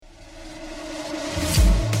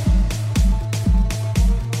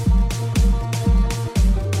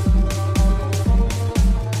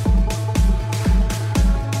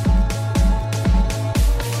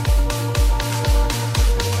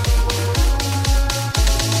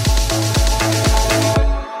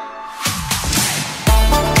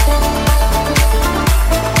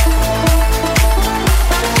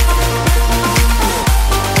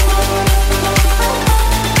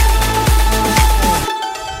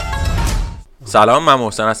سلام، من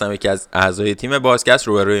محسن هستم، یکی از اعضای تیم بازکست.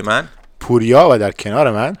 روبروی من پوریا و در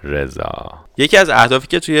کنار من رضا. یکی از اهدافی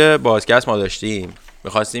که توی بازکست ما داشتیم،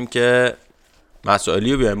 می‌خواستیم که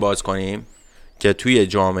مسائلی رو بیایم باز کنیم که توی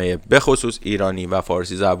جامعه به خصوص ایرانی و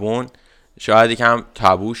فارسی زبون شاید یکم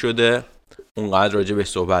تابو شده، اونقدر راجع بهش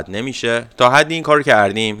صحبت نمیشه. تا حدی این کارو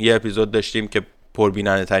کردیم. یه اپیزود داشتیم که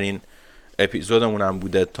پربیننده ترین اپیزودمون هم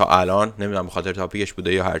بوده تا الان، نمیدونم به خاطر تاپیکش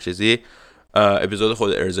بوده یا هر چیزی، اپیزود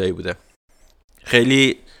خود ارزایی بوده.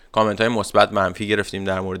 خیلی کامنت های مثبت منفی گرفتیم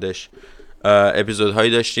در موردش.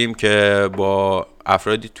 اپیزودهایی داشتیم که با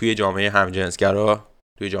افرادی توی جامعه همجنسگرا،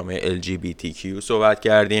 توی جامعه LGBTQ صحبت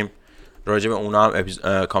کردیم، راجع به اونا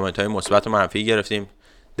هم کامنت های مثبت و منفی گرفتیم.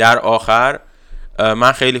 در آخر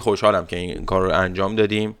من خیلی خوشحالم که این کار رو انجام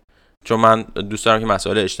دادیم، چون من دوست دارم که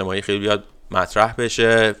مسائل اجتماعی خیلی بیاد مطرح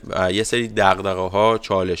بشه و یه سری دغدغه‌ها،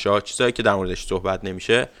 چالش‌ها، چیزایی که در موردش صحبت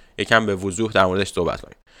نمیشه یکم به وضوح در موردش صحبت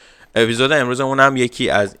کنیم. اپیزود امروزمون هم یکی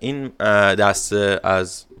از این دسته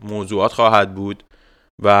از موضوعات خواهد بود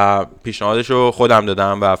و پیشنهادش رو خودم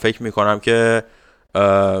دادم و فکر میکنم که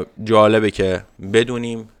جالبه که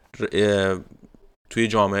بدونیم توی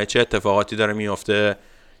جامعه چه اتفاقاتی داره میفته،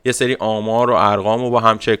 یه سری آمار و ارقام رو با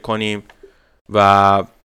هم چک کنیم و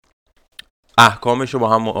احکامش رو با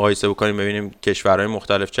هم مقایسه بکنیم، ببینیم کشورهای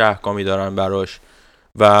مختلف چه احکامی دارن براش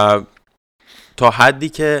و تا حدی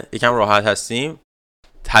که یکم راحت هستیم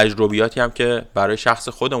تجربیاتی هم که برای شخص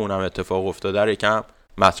خودمون هم اتفاق افتاده رو یکم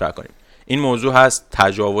مطرح کنیم. این موضوع هست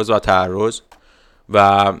تجاوز و تعرض و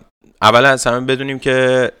اولا از همه بدونیم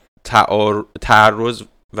که تعرض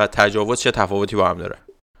و تجاوز چه تفاوتی با هم داره.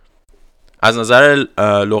 از نظر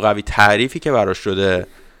لغوی تعریفی که براش شده،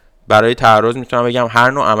 برای تعرض میتونم بگم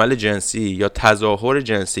هر نوع عمل جنسی یا تظاهر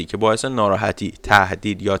جنسی که باعث ناراحتی،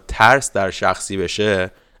 تهدید یا ترس در شخصی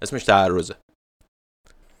بشه اسمش تعرضه.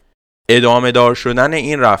 ادامه دار شدن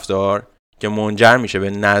این رفتار که منجر میشه به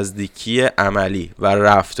نزدیکی عملی و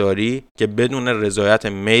رفتاری که بدون رضایت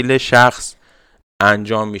میل شخص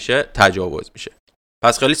انجام میشه تجاوز میشه.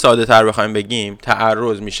 پس خیلی ساده تر بخوایم بگیم،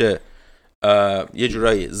 تعرض میشه یه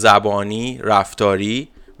جورایی زبانی، رفتاری،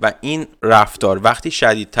 و این رفتار وقتی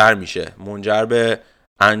شدیدتر میشه منجر به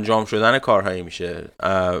انجام شدن کارهایی میشه،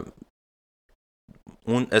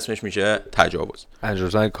 اون اسمش میشه تجاوز. انجام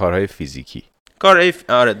شدن کارهای فیزیکی.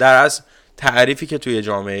 آره، در از تعریفی که توی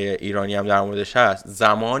جامعه ایرانی هم در موردش هست،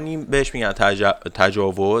 زمانی بهش میگن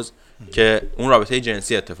تجاوز که اون رابطه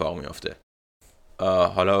جنسی اتفاق میفته.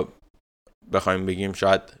 حالا بخوایم بگیم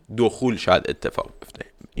شاید دخول شاید اتفاق بیفته،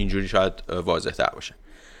 اینجوری شاید واضح تر باشه.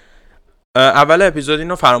 اول اپیزود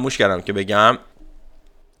اینو فراموش کردم که بگم،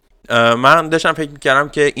 من داشتم فکر میکردم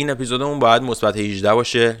که این اپیزودمون باید مثبت 18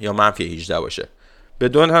 باشه یا منفی 18 باشه. به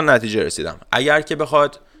دو تا نتیجه رسیدم. اگر که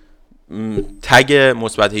بخواد تگ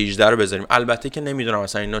مثبت 18 رو بذاریم، البته که نمیدونم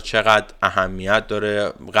مثلا اینا چقدر اهمیت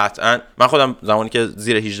داره. قطعا من خودم زمانی که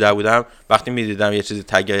زیر 18 بودم، وقتی میدیدم یه چیزی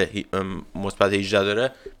تگ مثبت 18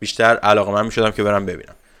 داره، بیشتر علاقه‌مند میشدم که برم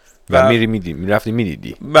ببینم و میرفتی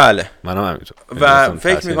میدیدی. بله، منم همینطور و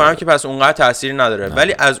فکر میکنم که پس اونقدر تأثیری نداره.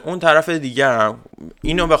 ولی از اون طرف دیگه هم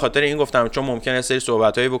اینو به خاطر این گفتم چون ممکنه سری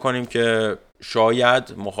صحبتایی بکنیم که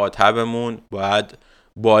شاید مخاطبمون باید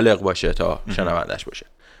بالغ باشه تا شنوندش باشه.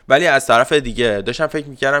 ولی از طرف دیگه داشتم فکر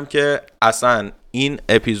میکردم که اصلا این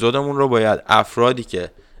اپیزودمون رو باید افرادی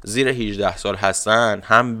که زیر 18 سال هستن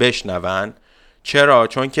هم بشنون. چرا؟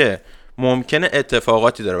 چون که ممکنه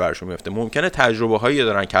اتفاقاتی داره براشون میفته، ممکنه تجربه هایی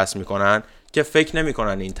دارن کسب میکنن که فکر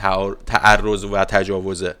نمیکنن این تعرض و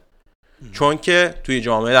تجاوزه، چون که توی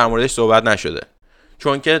جامعه در موردش صحبت نشده،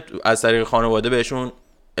 چون که از طریق خانواده بهشون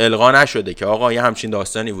القا نشده که آقا یه همچین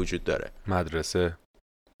داستانی وجود داره. مدرسه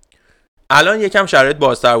الان یکم شرایط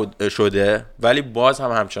بازتر شده، ولی باز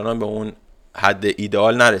هم همچنان به اون حد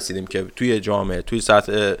ایدئال نرسیدیم که توی جامعه، توی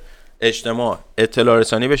سطح اجتماع اطلاع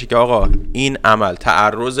رسانی بشه که آقا این عمل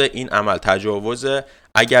تعرض، این عمل تجاوزه،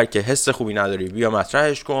 اگر که حس خوبی نداری بیا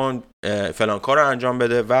مطرحش کن، فلان کار رو انجام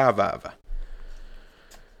بده و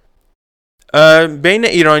بین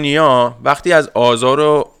ایرانی‌ها وقتی از آزار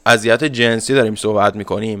و اذیت جنسی داریم صحبت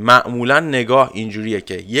میکنیم، معمولا نگاه اینجوریه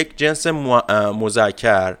که یک جنس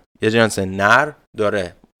مذکر، یه جنس نر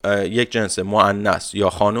داره یک جنس مؤنث یا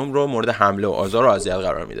خانم رو مورد حمله و آزار و اذیت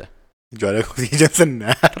قرار میده. جالب گفتی یه جنس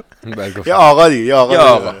نر یا آقا دیگه، یا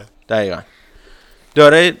آقا دقیقاً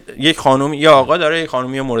داره یک خانم یا آقا داره یک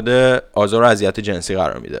خانومی مورد آزار و اذیت جنسی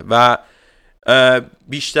قرار میده و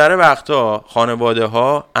بیشتر وقتا خانواده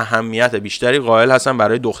ها اهمیت بیشتری قائل هستن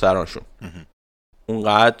برای دخترانشون،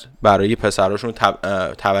 اونقدر برای پسراشون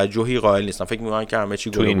توجهی قائل نیستن. فکر میکنن که همه چی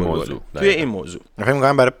توی این موضوع توی این موضوع فکر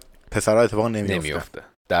میکنن برای پسرها اتفاق نمیفته،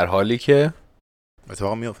 در حالی که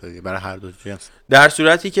اتفاق میفته برای هر دو جنس. در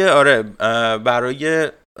صورتی که آره برای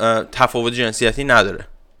تفاوت جنسیتی نداره.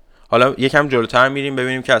 حالا یکم جلوتر میریم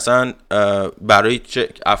ببینیم که اصلا برای چه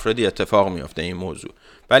افرادی اتفاق میفته این موضوع.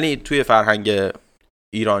 ولی توی فرهنگ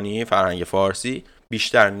ایرانی، فرهنگ فارسی،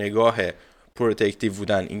 بیشتر نگاه پروتکتیو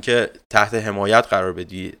بودن، اینکه تحت حمایت قرار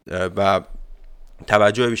بدی و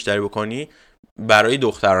توجه بیشتری بکنی برای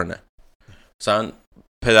دخترانه. مثلا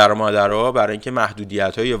پدر و مادرها برای اینکه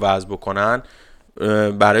محدودیت‌هایی وضع بکنن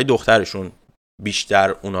برای دخترشون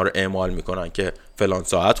بیشتر اونا رو اعمال میکنن که فلان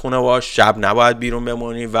ساعت خونه باش، شب نباید بیرون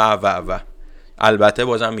بمونی و البته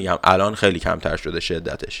بازم میگم الان خیلی کمتر شده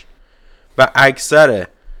شدتش و اکثر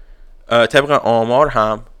طبق آمار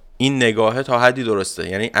هم این نگاه تا حدی درسته.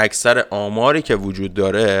 یعنی اکثر آماری که وجود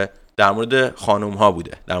داره در مورد خانوم ها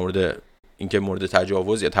بوده، در مورد اینکه مورد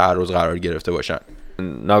تجاوز یا تعرض قرار گرفته باشن.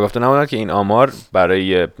 ناگفته نموند که این آمار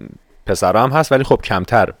برای پسرها هم هست ولی خب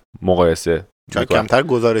کمتر مقایسه چون کمتر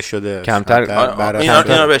گزارش شده، کمتر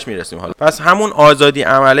اینا بهش میرسیم. حالا پس همون آزادی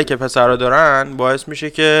عمله که پسرها دارن باعث میشه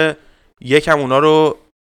که یکم اونا رو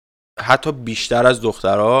حتی بیشتر از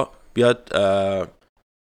دخترها بیاد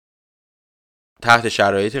تحت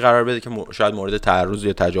شرایطی قرار بده که شاید مورد تعرض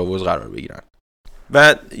یا تجاوز قرار بگیرن.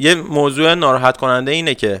 و یه موضوع ناراحت کننده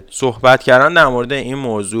اینه که صحبت کردن در مورد این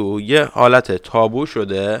موضوع یه حالت تابو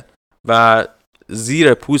شده و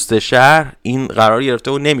زیر پوست شهر این قرار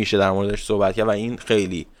گرفته و نمیشه در موردش صحبت کرد و این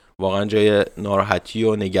خیلی واقعا جای ناراحتی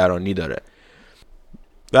و نگرانی داره.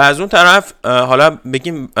 و از اون طرف حالا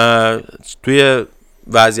بگیم توی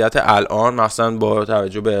وضعیت الان مثلا با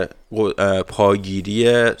توجه به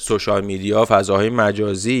پاگیری سوشال میدیا، فضاهای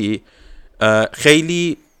مجازی،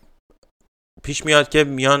 خیلی پیش میاد که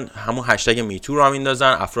میان همون هشتگ میتو رو هم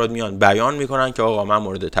میندازن، افراد میان بیان میکنن که آقا من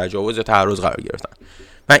مورد تجاوز یا تعرض قرار گرفتم.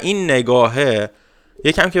 و این نگاهه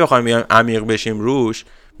یکم که بخوایم بیایم عمیق بشیم روش،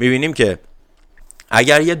 میبینیم که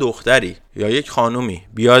اگر یه دختری یا یک خانومی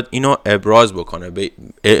بیاد اینو ابراز بکنه،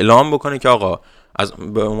 اعلام بکنه که آقا از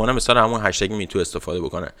به عنوان مثال همون هشتگ میتو استفاده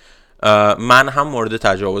بکنه، من هم مورد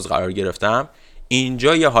تجاوز قرار گرفتم،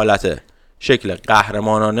 اینجا یه حالت شکل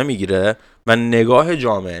قهرمانانه میگیره و نگاه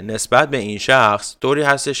جامعه نسبت به این شخص طوری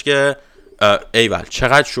هستش که ایول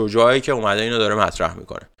چقدر شجاعی که اومده اینو داره مطرح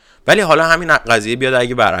میکنه. ولی حالا همین قضیه بیاد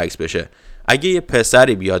اگه برعکس بشه، اگه یه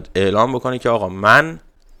پسری بیاد اعلام بکنه که آقا من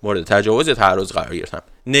مورد تجاوز یا تعرض قرار گرفتم،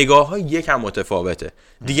 نگاه ها یکم متفاوته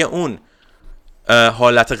دیگه. اون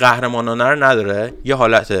حالت قهرمانانه رو نداره، یه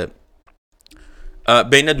حالت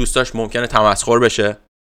بین دوستاش ممکنه تمسخر بشه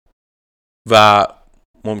و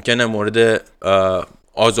ممکنه مورد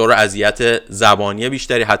آزار و اذیت زبانی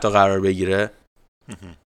بیشتری حتی قرار بگیره.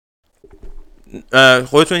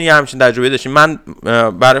 خودتون یه همچین تجربه داشتین؟ من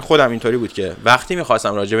برای خودم اینطوری بود که وقتی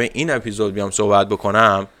میخواستم راجع به این اپیزود بیام صحبت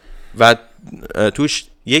بکنم و توش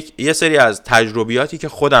یه سری از تجربیاتی که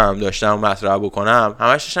خودم داشتم مطرح بکنم،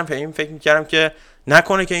 همش داشتم فکر میکردم که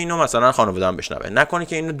نکنه که اینو مثلا خانواده‌ام بشنوه، نکنه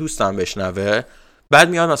که اینو دوستم بشنوه، بعد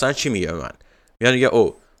میاد مثلا چی میگه به من، میاد میگه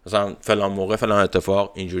او مثلا فلان موقع فلان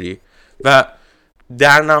اتفاق اینجوری. و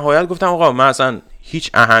در نهایت گفتم آقا من اصلا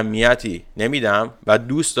هیچ اهمیتی نمیدم و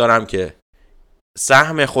دوست دارم که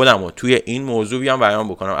سهم خودم رو توی این موضوع بیام بیان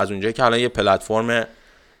بکنم. از اونجایی که الان یه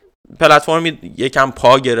پلتفرمی یکم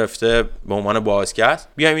پا گرفته به عنوان بازکست،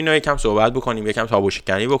 بیایم اینو یکم صحبت بکنیم، یکم تابو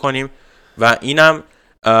شکنی بکنیم و اینم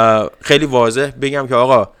خیلی واضح بگم که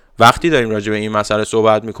آقا وقتی داریم راجع به این مسئله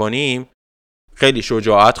صحبت میکنیم خیلی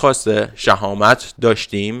شجاعت خواسته، شهامت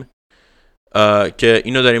داشتیم که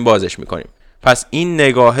اینو داریم بازش میکنیم. پس این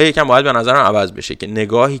نگاهه یکم باید به نظرم عوض بشه که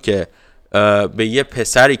نگاهی که به یه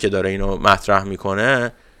پسری که داره اینو مطرح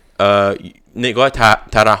میکنه نگاه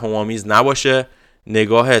ترحم آمیز نباشه،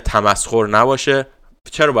 نگاه تمسخر نباشه.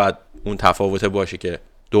 چرا باید اون تفاوت باشه که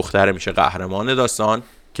دختره میشه قهرمان داستان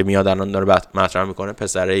که میاد الان داره مطرح میکنه،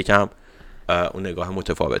 پسره یکم اون نگاه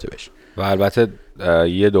متفاوته بشه. و البته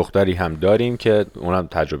یه دختری هم داریم که اونم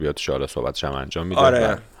تجربیاتش حالا صحبتش هم انجام میده.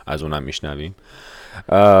 آره. از اونم میشنویم.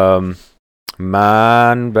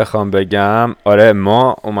 من بخوام بگم آره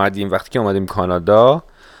ما اومدیم وقتی که اومدیم کانادا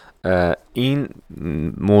این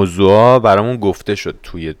موضوع برامون گفته شد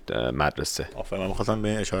توی مدرسه. من می‌خواستم به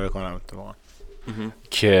اشاره کنم اتفاقا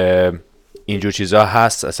که اینجور چیزا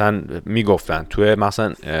هست. اصلا میگفتن توی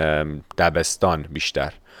مثلا دبستان،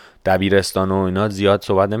 بیشتر دبیرستان و اینا زیاد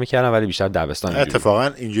صحبت نمی‌کردن ولی بیشتر دبستان. اتفاقا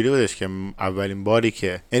اینجوری بودش که اولین باری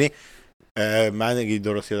که یعنی من اگه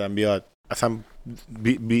درست یادم بیاد اصلا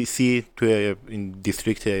بی سی توی این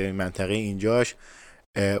دیستریکت منطقه اینجاش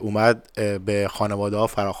اومد به خانواده ها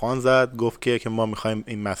فراخوان زد، گفت که ما میخوایم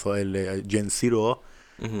این مسائل جنسی رو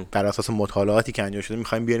بر اساس مطالعاتی که انجام شده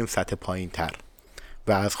میخوایم بیاریم سطح پایین تر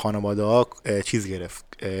و از خانواده ها چیز گرفت،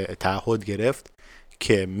 تعهد گرفت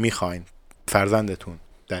که میخواین فرزندتون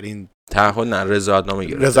در این تعهد نه رضایت‌نامه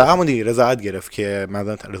گرفت. رضایت گرفت که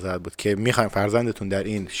مثلا رضایت بود که میخواین فرزندتون در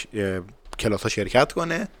این کلاس ها شرکت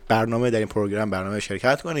کنه، برنامه در این پروگرام برنامه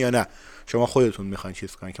شرکت کنه، یا نه شما خودتون میخواین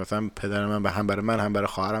چیز کنین که مثلا پدر من هم برای من هم برای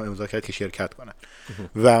خواهرم امضا کرد که شرکت کنن.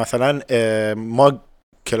 و مثلا ما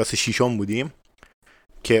کلاس 6 بودیم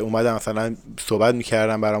که اومدن مثلا صحبت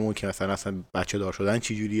میکردن برامون که مثلا بچه دار شدن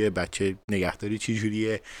چی جوریه، بچه نگهداری چی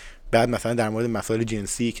جوریه، بعد مثلا در مورد مسائل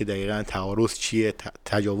جنسی که دقیقاً تعارض چیه،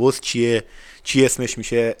 تجاوز چیه، چی اسمش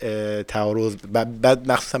میشه تعارض.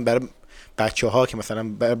 بعد مخصوصا برای بچه‌ها که مثلا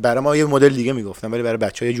برای ما یه مدل دیگه میگفتن ولی برای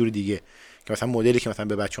بچه‌ها یه جور دیگه، که مثلا مدلی که مثلا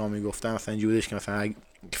به بچه‌ها میگفتن مثلا جوریش که مثلا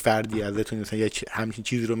فردی ازتون مثلا یه همچین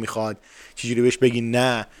چیزی رو میخواد چجوری بهش بگین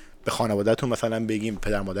نه، به خانواده‌تون مثلا بگین،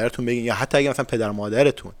 پدر مادرتون بگین، یا حتی اگه مثلا پدر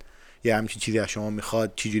مادرتون یه همچین چیزی از شما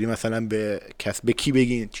میخواد چجوری مثلا به کی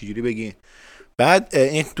بگین، چجوری بگین. بعد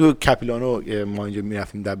این تو کپیلانو ما اینجا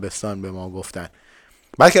میرفتیم دبستان به ما گفتن.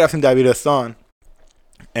 بعد که رفتیم دبیرستان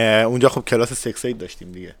اونجا خب کلاس سکس اید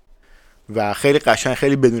داشتیم دیگه و خیلی قشنگ،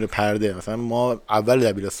 خیلی بدون پرده. مثلا ما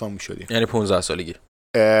اول دبیرستان میشدیم، یعنی 15 سالگی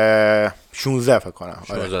 16 فکر کنم،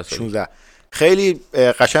 16 خیلی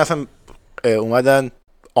قشنگ. اصلا اومدن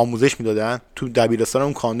آموزش میدادن تو دبیرستان،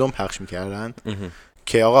 اون کاندوم پخش میکردن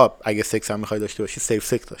که آقا اگه سکس هم میخوای داشته باشی سیف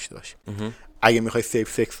سکس داشته باشی، اگه میخوای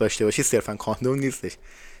سیف سکس داشته باشی صرفا کاندوم نیستش،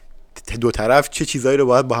 دو طرف چه چیزایی رو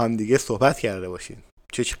باید با هم دیگه صحبت کرده باشین،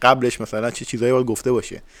 چه قبلش مثلا چه چیزایی باید گفته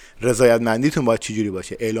باشه، رضایتمندیتون باید چه جوری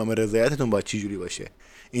باشه، اعلام رضایتتون باید چه جوری باشه.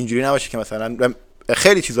 اینجوری نباشه که مثلا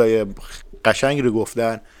خیلی چیزای قشنگی رو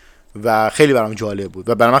گفتن و خیلی برام جالب بود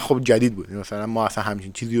و برام خب جدید بود. مثلا ما اصلا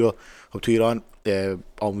همچین چیزی رو خب تو ایران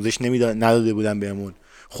آموزش نداده بودن بهمون،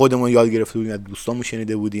 خودمون یاد گرفته بودیم، از دوستامون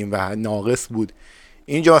شنیده بودیم و ناقص بود.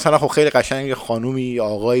 اینجا مثلا خب خیلی قشنگ خانومی،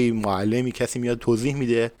 آقایی، معلمی، کسی میاد توضیح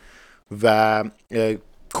میده و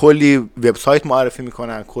کلی وبسایت معرفی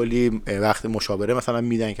میکنن، کلی وقت مشاوره مثلا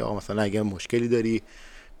میدن که آقا مثلا اگه مشکلی داری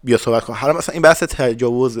بیا صحبت کن. حالا مثلا این بحث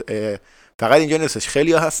تجاوز فقط اینجا نیستش،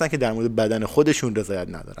 خیلی ها هستن که در مورد بدن خودشون رضایت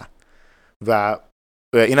ندارن و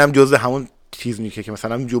اینم جزء همون چیز میشه که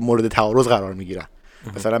مثلا مورد تعارض قرار میگیرن،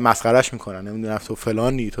 مثلا مسخرهش میکنن، نمیدونم تو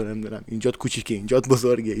فلانی، تو نمیدونم اینجات کوچیکه اینجات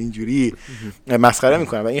بزرگه، اینجوری مسخره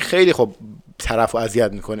میکنن و این خیلی خب طرفو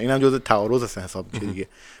اذیت میکنه. اینم جزء تعارض است حساب میشه دیگه.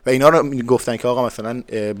 و اینا رو گفتن که آقا مثلا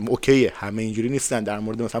اوکیه، همه اینجوری نیستن. در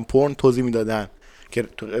مورد مثلا پورن توضیح میدادن که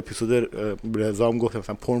تو اپیزود رضام گفت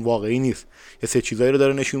مثلا پورن واقعی نیست، یه سری چیزایی رو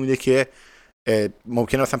داره نشون میده که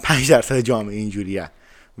ممکنه مثلا 5% جامعه اینجوریه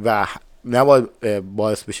و نباید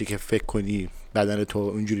باعث بشه که فکر کنی بدن تو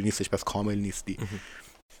اینجوری نیستش پس کامل نیستی.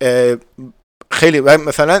 خیلی و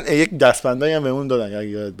مثلا یک دستبندایی هم بهمون دادن، اگه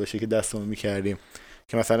یاد باشه که دستمون میکردیم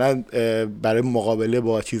که مثلا برای مقابله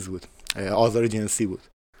با چیز بود، آزار جنسی بود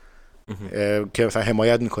که مثلا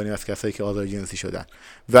حمایت میکنیم از کسایی که آزار جنسی شدن.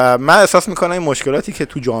 و من احساس میکنم این مشکلاتی که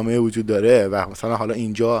تو جامعه وجود داره و مثلا حالا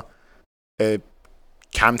اینجا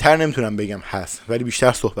کمتر نمیتونم بگم هست ولی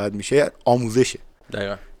بیشتر صحبت میشه، آموزشه.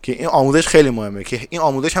 دقیقاً که این آموزش خیلی مهمه که این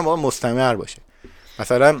آموزش هم باید مستمر باشه.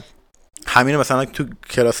 مثلا همین مثلا تو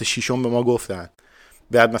کلاس 6 به ما گفتن،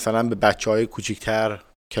 بعد مثلا به بچهای کوچیک‌تر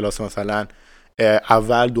کلاس مثلا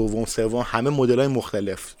اول، دوم، سوم همه مدل‌های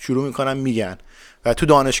مختلف شروع میکنن میگن. و تو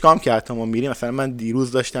دانشگاه هم که حتی ما میریم، مثلا من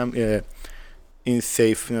دیروز داشتم این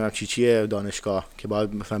سیف نمیدونم چیه دانشگاه که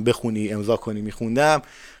باید مثلا بخونی امضا کنی، میخوندم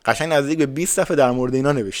قشنگ نزدیک به 20 صفحه در مورد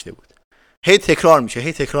اینا نوشته بود. هی تکرار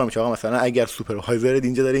میشه آقا مثلا اگر سوپروایزر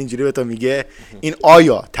اینجا داره اینجوری به تو میگه این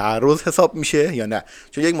آیا تعرض حساب میشه یا نه.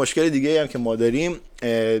 چون یک مشکل دیگه هم که ما داریم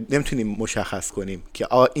نمیتونیم مشخص کنیم که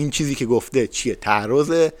این چیزی که گفته چیه،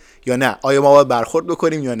 تعرضه یا نه، آیا ما باید برخورد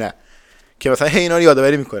بکنیم یا نه، که مثلا هی اینا رو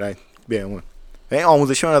یادآوری میکنن بهمون و این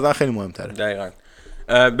آموزشی من نظرم خیلی مهم‌تره. دقیقاً.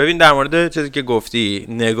 ببین در مورد چیزی که گفتی،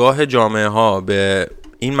 نگاه جامعه ها به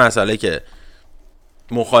این مسئله که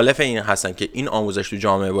مخالف این هستن که این آموزش تو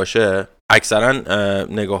جامعه باشه، اکثرا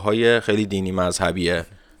نگاه‌های خیلی دینی مذهبیه.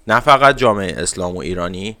 نه فقط جامعه اسلام و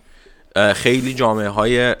ایرانی، خیلی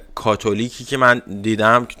جامعه‌های کاتولیکی که من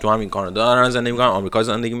دیدم که تو همین کانادا دارن زندگی میکنن، آمریکا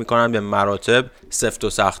زندگی میکنن، به مراتب سفت و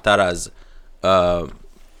سخت‌تر از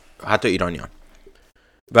حتی ایرانیان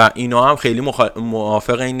و اینا هم خیلی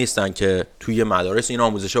موافق این نیستن که توی مدارس این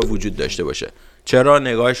آموزش‌ها وجود داشته باشه. چرا؟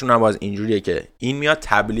 نگاهشون هم باز اینجوریه که این میاد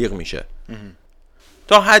تبلیغ میشه.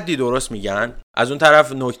 تا حدی درست میگن، از اون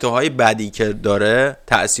طرف نکته‌های بدی که داره،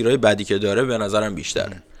 تأثیرهای بدی که داره به نظرم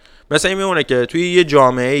بیشتره. مثلا این میمونه که توی یه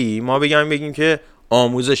جامعه‌ای ما بگیم که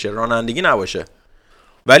آموزش رانندگی نباشه،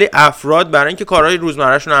 ولی افراد برای اینکه کارهای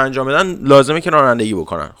روزمرهشون رو انجام بدن لازمه که رانندگی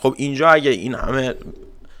بکنن. خب اینجا اگه این همه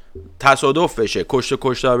تصادف بشه، کشته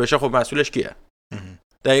کشتار بشه، خب مسئولش کیه؟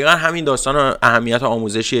 دقیقا همین داستان و اهمیت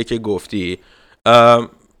آموزشیه که گفتی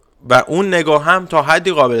و اون نگاه هم تا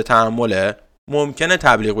حدی قابل تحمله. ممکنه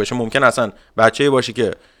تبلیغ بشه، ممکنه اصلا بچه‌ای باشه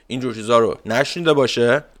که اینجور چیزا رو نشنیده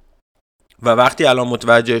باشه و وقتی الان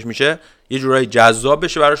متوجهش میشه یه جورایی جذاب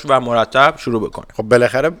بشه براش و مرتب شروع بکنه. خب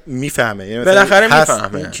بالاخره میفهمه، یعنی بالاخره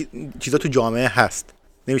میفهمه چیزا تو جامعه هست،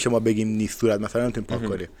 نمیشه ما بگیم نیست صورت مثلا نمیتونیم پاک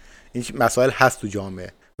کنیم. این مسائل هست تو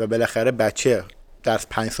جامعه و بالاخره بچه در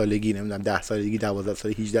 5 سالگی، نمیدونم 10 سالگی، 12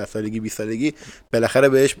 سالگی، 18 سالگی، 20 سالگی بالاخره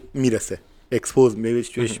بهش میرسه، اکسپوز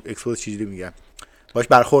میشه. اکسپوز چجوری میگم؟ باش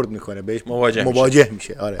برخورد میکنه، بهش مواجه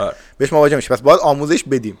میشه. آره بهش مواجه میشه. پس باید آموزش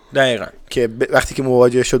بدیم دقیقاً که وقتی که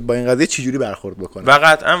مواجه شد با این قضیه چجوری برخورد بکنه. و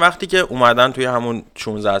قطعا وقتی که اومدن توی همون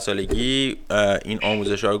 16 سالگی این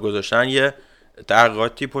آموزش‌ها رو گذاشتن، یه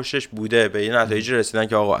تحقیقاتی پشتش بوده، به این نتایج رسیدن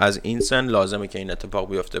که آقا از این سن لازمه که این اتفاق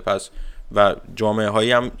بیفته. پس و جامعه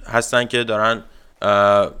هایی هم هستن که دارن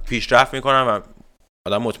پیشرفت میکنن و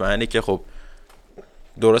آدم مطمئنه که خب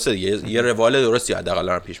درسته دیگه، یه روال درستی حداقل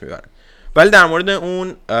دارن پیش میبرن. ولی در مورد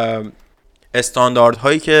اون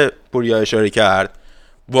استانداردهایی که پوریا اشاره کرد،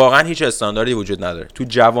 واقعا هیچ استانداردی وجود نداره. تو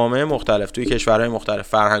جوامع مختلف، توی کشورهای مختلف،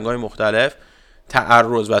 فرهنگ‌های مختلف،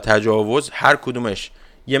 تعرض و تجاوز هر کدومش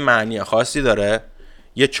یه معنی خاصی داره،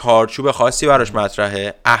 یه چارچوب خاصی براش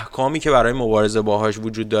مطرحه، احکامی که برای مبارزه باهاش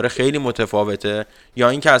وجود داره خیلی متفاوته، یا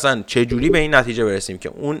اینکه اصلا چه جوری به این نتیجه برسیم که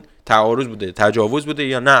اون تعارض بوده، تجاوز بوده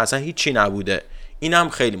یا نه اصلا هیچی نبوده، اینم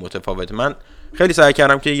خیلی متفاوته. من خیلی سعی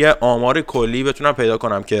کردم که یه آمار کلی بتونم پیدا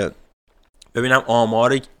کنم که ببینم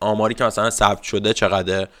آماری که مثلا ثبت شده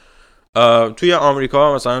چقدره. توی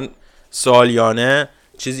آمریکا مثلا سالیانه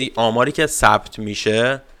چیزی آماری که ثبت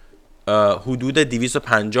میشه حدود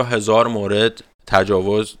 250,000 مورد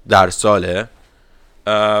تجاوز در ساله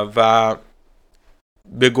و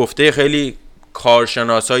به گفته خیلی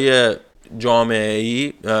کارشناسای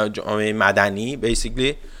جامعه مدنی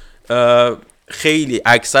بیسیکلی خیلی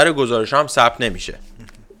اکثر گزارش هم ثبت نمیشه،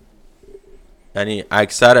 یعنی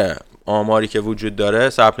اکثر آماری که وجود داره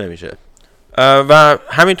ثبت نمیشه. و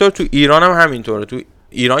همینطور تو ایران هم همینطوره. تو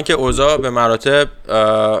ایران که اوضاع به مراتب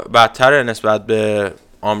بدتر نسبت به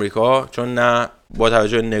آمریکا، چون نه با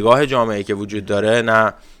توجه نگاه جامعه‌ای که وجود داره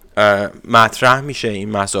نه مطرح میشه این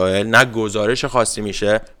مسائل، نه گزارش خاصی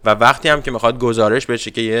میشه و وقتی هم که میخواد گزارش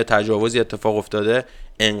بشه که یه تجاوزی اتفاق افتاده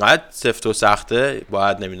انقدر سفت و سخته،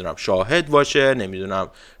 باید نمیدونم شاهد باشه، نمیدونم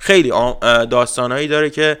خیلی داستانایی داره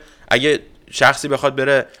که اگه شخصی بخواد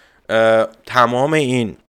بره تمام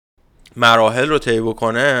این مراحل رو طی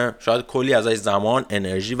بکنه شاید کلی ازش زمان،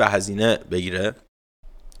 انرژی و هزینه بگیره.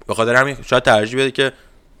 به خاطر همین شاید ترجیح بده که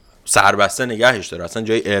سربسته نگهش داره، اصلا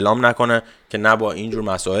جایی اعلام نکنه که نه با اینجور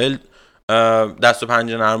مسائل دست و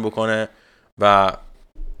پنجه نرم بکنه و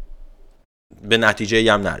به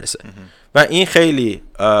نتیجه هم نرسه. و این خیلی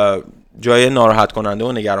جای ناراحت کننده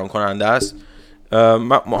و نگران کننده است.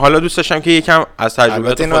 حالا دوست داشتم که یکم از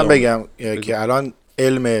تجربه من بگم که الان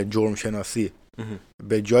علم جرم شناسی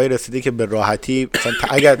به جای رسیده که به راحتی مثلا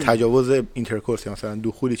اگر تجاوز اینترکورس یا مثلا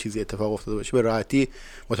دخولی چیزی اتفاق افتاده باشه به راحتی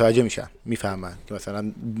متوجه میشن، میفهمن که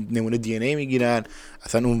مثلا نمونه دی ان ای میگیرن،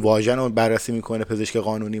 اصلا اون واژن رو بررسی میکنه پزشک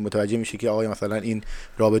قانونی، متوجه میشه که آقا مثلا این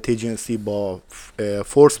رابطه جنسی با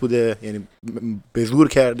فورس بوده، یعنی به زور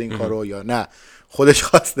کرده این کارو یا نه خودش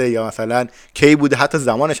خواسته، یا مثلا کی بوده، حتی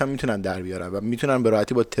زمانش هم میتونن در بیارن و میتونن به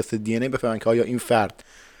راحتی با تست دی ان ای بفهمن که آیا این فرد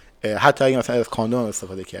حتی اگه مثلا از کاندوم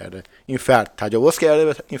استفاده کرده این فرد تجاوز کرده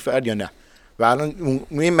به این فرد یا نه. و الان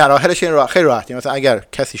این مراحلش خیلی راحتی، مثلا اگر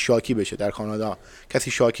کسی شاکی بشه در کانادا،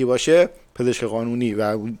 کسی شاکی باشه، پزشک قانونی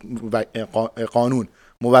و قانون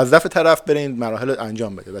موظف طرف بره این مراحل رو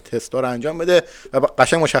انجام بده و تستا رو انجام بده و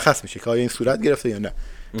قشنگ مشخص میشه که آیا این صورت گرفته یا نه.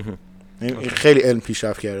 این خیلی علم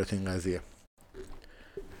پیشرفت کرده تو این قضیه.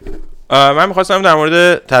 من می‌خواستم در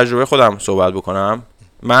مورد تجربه خودم صحبت بکنم.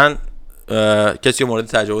 من کسی مورد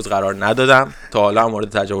تجاوز قرار ندادم، تا حالا مورد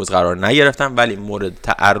تجاوز قرار نگرفتم، ولی مورد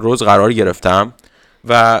تعرض قرار گرفتم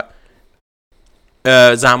و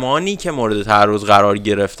زمانی که مورد تعرض قرار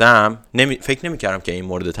گرفتم فکر نمی‌کردم که این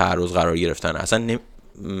مورد تعرض قرار گرفتن، اصلا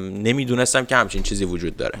نمیدونستم که همچین چیزی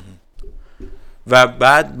وجود داره. و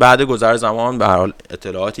بعد گذر زمان به هر حال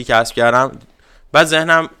اطلاعاتی کسب کردم، بعد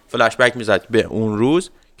ذهنم فلش بک میزد به اون روز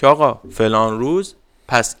که آقا فلان روز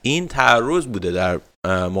پس این تعرض بوده در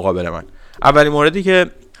مقابل من. اولین موردی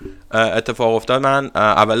که اتفاق افتاد، من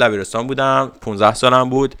اول دبیرستان بودم، 15 سالم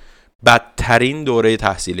بود، بدترین دوره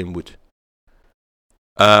تحصیلیم بود.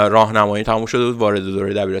 راهنمایی تموم شده بود، وارد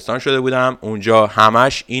دوره دبیرستان شده بودم. اونجا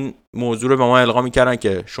همش این موضوع رو به ما القا می‌کردن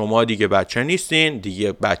که شما دیگه بچه نیستین،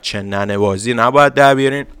 دیگه بچه ننوازی نباید در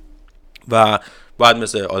بیارین و باید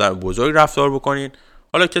مثل آدم بزرگ رفتار بکنین.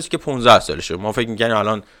 حالا کسی که 15 سالشه، ما فکر می‌کنیم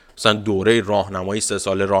الان مثلا دوره راهنمایی 3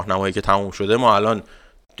 ساله راهنمایی که تموم شده، ما الان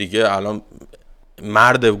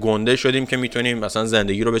مرد گنده شدیم که میتونیم مثلا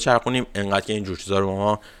زندگی رو بچرخونیم، انقدر که اینجور چیزا رو به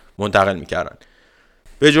ما منتقل میکردن.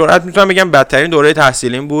 به جرئت میتونم بگم بدترین دوره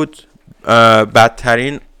تحصیلیم بود،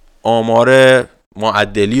 بدترین آمار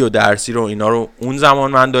معدلی و درسی رو اینا رو اون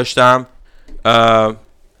زمان من داشتم.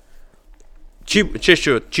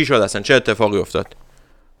 چی شد اصلا؟ چه اتفاقی افتاد؟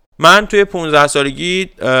 من توی 15 سالگی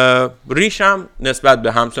ریشم نسبت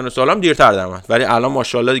به همسن سالم دیرتر در اومد، ولی الان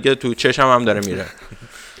ماشاءالله دیگه تو چشم هم داره میره.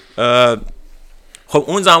 خب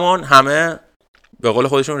اون زمان همه به قول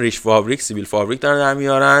خودشون ریش فابریک، سیبیل فابریک دارن در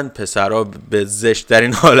میارن، پسرها به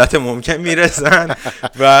زشت‌ترین حالت ممکن میرسن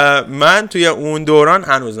و من توی اون دوران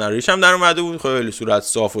هنوز نه ریشم در اومده بود، خیلی صورت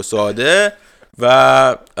صاف و ساده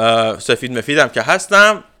و سفید مفیدم که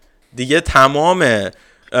هستم دیگه. تمام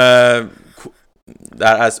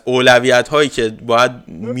در از اولویت هایی که باید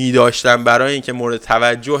میداشتم برای اینکه مورد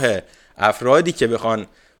توجه افرادی که بخوان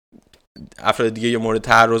افراد دیگه مورد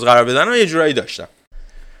تعرض قرار بدن و یه جورایی داشتم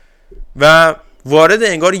و وارد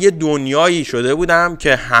انگار یه دنیایی شده بودم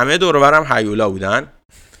که همه دور و برم هیولا بودن،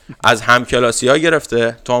 از همکلاسی‌ها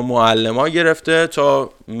گرفته تا معلم‌ها گرفته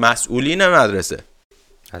تا مسئولین مدرسه.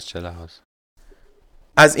 از چه لحاظ؟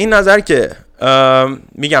 از این نظر که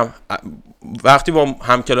میگم وقتی با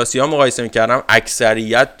همکلاسی‌ها مقایسه می‌کردم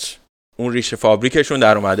اکثریت اون ریشه فابریکشون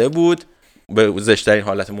در اومده بود، به زشترین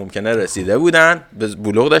حالت ممکنه رسیده بودن، به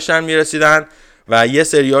بلوغ داشتن میرسیدن و یه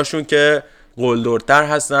سریاشون که قلدرتر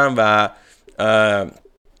هستن و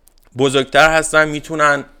بزرگتر هستن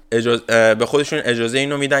میتونن به خودشون اجازه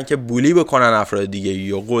اینو میدن که بولی بکنن افراد دیگه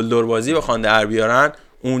یا قلدربازی بخوان در بیارن.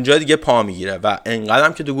 اونجا دیگه پا میگیره و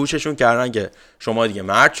انقدرم که تو گوششون کردن که شما دیگه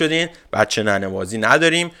مرد شدین، بچه ننه‌بازی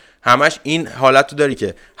نداریم. همش این حالت رو داری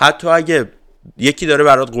که حتی اگه یکی داره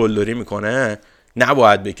برات قلدری میکنه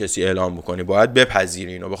نباید به کسی اعلام بکنی، باید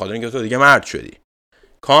بپذیری اینو به خاطر اینکه تو دیگه مرد شدی.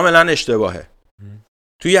 کاملا اشتباهه.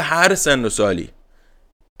 توی هر سن و سالی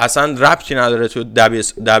اصلا ربطی نداره تو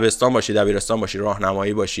دبستان باشی، دبیرستان باشی،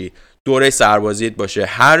 راهنمایی باشی، دوره سربازیت باشه،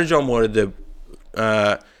 هر جا مورد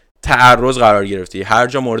تعرض قرار گرفتی، هر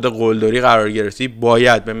جا مورد قلدری قرار گرفتی،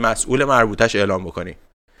 باید به مسئول مربوطش اعلام بکنی.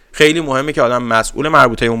 خیلی مهمه که آدم مسئول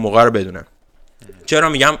مربوطه اون موقع رو بدونه. چرا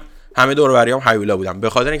میگم همه دور و بریام هیولا بودن؟ به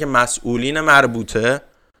خاطر اینکه مسئولین مربوطه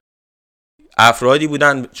افرادی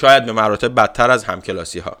بودن شاید به مراتب بدتر از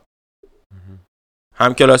همکلاسی‌ها.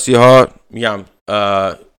 همکلاسی‌ها میگم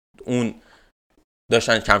اون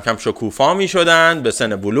داشتن کم کم شکوفا میشدن، به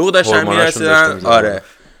سن بلوغ داشتن میرسیدن. آره.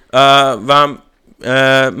 و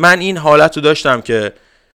من این حالت رو داشتم که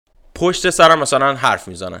پشت سرم مثلا حرف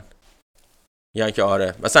میزنن، یعنی که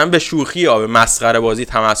آره مثلا به شوخی یا به مسخره بازی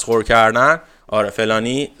تمسخر کردن، آره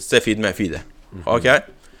فلانی سفید مفیده. اوکی.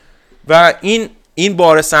 و این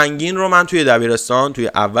بار سنگین رو من توی دبیرستان، توی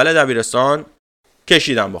اول دبیرستان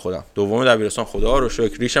کشیدم با خودم. دوم دبیرستان خدا رو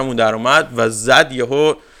شکر ریشمون در اومد و زد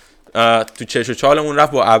یهو تو چش و چالمون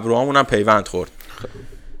رفت، با ابروهامون هم پیوند خورد.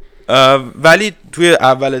 ولی توی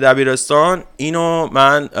اول دبیرستان اینو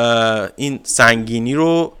من این سنگینی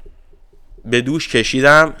رو به دوش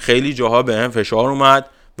کشیدم. خیلی جاها به هم فشار اومد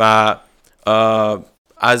و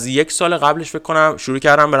از 1 سال قبلش فکر کنم شروع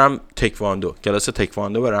کردم برم تکواندو، کلاس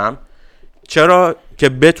تکواندو برم. چرا؟ که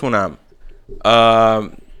بتونم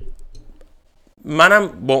منم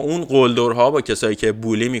با اون قلدرها، با کسایی که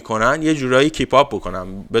بولی میکنن یه جورایی کیپ اپ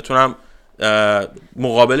بکنم، بتونم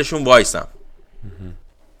مقابلشون وایسم.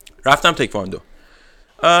 رفتم تکواندو.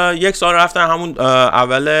 1 سال رفتم. همون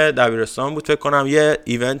اول دبیرستان بود فکر کنم. یه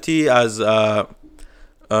ایونتی از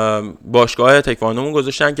باشگاه تکواندومون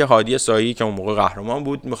گذاشتن که هادی سایی که اون موقع قهرمان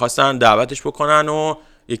بود میخواستن دعوتش بکنن و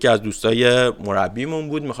یکی از دوستای مربیمون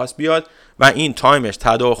بود میخواست بیاد و این تایمش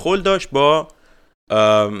تداخل داشت با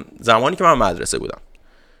زمانی که من مدرسه بودم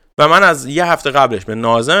و من از 1 هفته قبلش به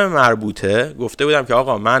ناظم مربوطه گفته بودم که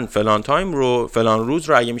آقا من فلان تایم رو فلان روز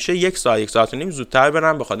رو اگه میشه 1 ساعت 1 ساعت و نیم زودتر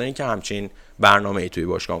برم به خاطر اینکه همچین برنامه‌ای توی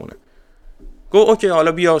باشگاهمونه. گفت اوکی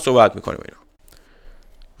حالا بیا صحبت می‌کنیم. اینا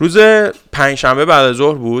روز پنجشنبه بعد از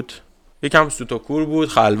ظهر بود، یکم سوت و کور بود،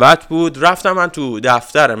 خلوت بود. رفتم من تو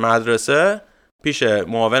دفتر مدرسه پیش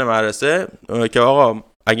معاون مدرسه که آقا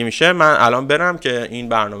اگه میشه من الان برم که این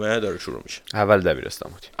برنامه داره شروع میشه. اول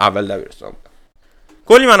دبیرستان بود.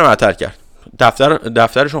 کلی منو معطل کرد.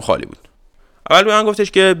 دفترشون خالی بود. اول به من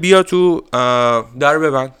گفتش که بیا تو در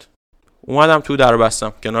ببند. اومدم تو در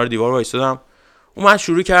بستم، کنار دیوار وایسادم. اومد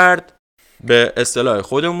شروع کرد به اصطلاح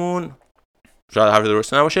خودمون، شاید حرف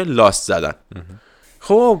درستی نباشه، لاست زدن.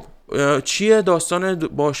 خب چیه داستان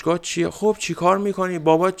باشگاه چیه؟ خب چی کار میکنی؟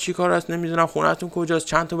 بابا چی کار است؟ نمیدونم خونتون کجاست؟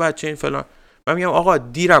 چند تا بچه این فلان. من میگم آقا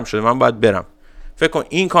دیرم شده من باید برم. فکر کن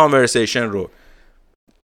این کانورسیشن رو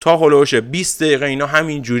تا هلوش 20 دقیقه اینا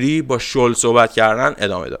همین جوری با شل صحبت کردن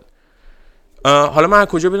ادامه داد. حالا من از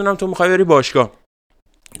کجا بدونم تو میخوای بری باشگاه؟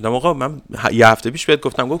 دیدم آقا من یه هفته پیش بهت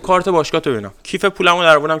گفتم گفت کارت باشگاه تو ببینم. کیف پولمو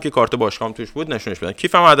درآوردم که کارت باشگاهم توش بود، نشونش بدم.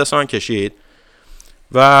 کیفمو از دست من کشید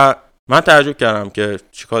و من تعجب کردم که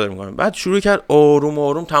چیکار داره میکنه. بعد شروع کرد آروم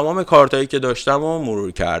آروم تمام کارتایی که داشتم رو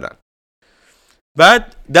مرور کردن.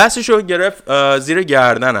 بعد دستشو گرفت زیر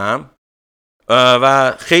گردنم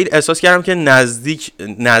و خیلی احساس کردم که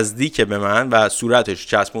نزدیک به من و صورتش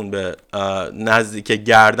چسبون به نزدیک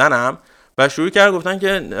گردنم و شروع کرد گفتن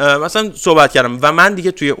که مثلا صحبت کردم و من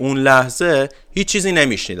دیگه توی اون لحظه هیچ چیزی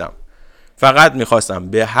نمیشنیدم. فقط میخواستم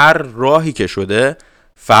به هر راهی که شده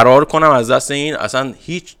فرار کنم از دست این. اصلا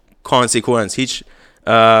هیچ کانسیکوئنس، هیچ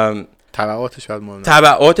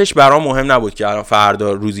تبعاتش برام مهم نبود که الان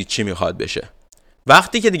فردا روزی چی میخواد بشه.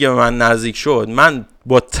 وقتی که دیگه به من نزدیک شد، من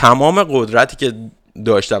با تمام قدرتی که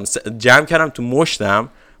داشتم جمع کردم تو مشتم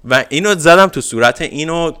و اینو زدم تو صورت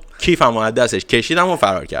اینو، کیفمو از دستش کشیدم و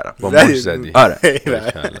فرار کردم. با مشت زدی؟ آره.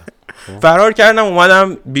 فرار کردم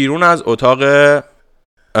اومدم بیرون از اتاق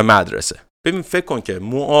مدرسه. ببین فکر کن که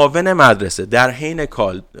معاون مدرسه در حین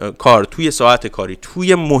کار توی ساعت کاری،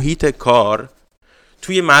 توی محیط کار،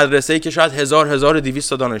 توی مدرسه‌ای که شاید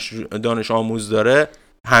 1200 دانش آموز داره،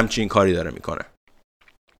 همچین کاری داره میکنه.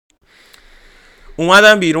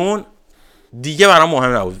 اومدم بیرون، دیگه برام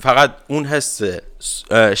مهم نبود، فقط اون حس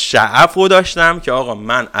شعف رو داشتم که آقا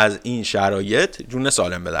من از این شرایط جون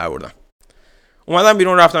سالم به در بردم. اومدم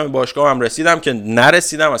بیرون، رفتم به باشگاه، هم رسیدم که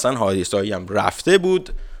نرسیدم اصلا حادثه‌ای هم رفته بود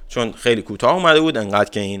چون خیلی کوتاه اومده بود، انقدر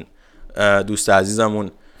که این دوست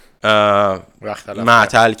عزیزمون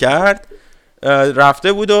معطل کرد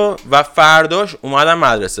رفته بود و فرداش اومدم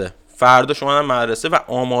مدرسه و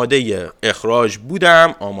آماده اخراج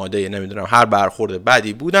بودم، آماده نمیدونم هر برخورد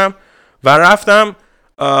بدی بودم و رفتم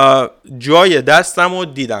جای دستم رو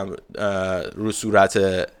دیدم رو صورت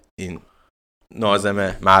این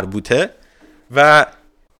ناظم مربوطه و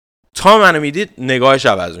تا منو میدید نگاهش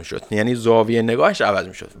عوض میشد، یعنی زاویه نگاهش عوض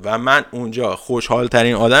میشد و من اونجا خوشحال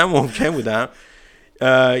ترین آدم ممکن بودم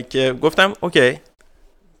که گفتم اوکی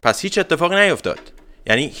پس هیچ اتفاقی نیفتاد.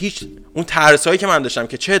 یعنی هیچ اون ترسایی که من داشتم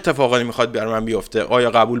که چه اتفاقی میخواد برای من بیفته،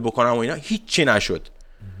 آیا قبول بکنم و اینا، هیچی نشد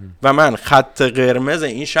و من خط قرمز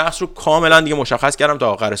این شخص رو کاملا دیگه مشخص کردم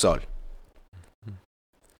تا آخر سال.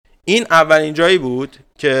 این اولین جایی بود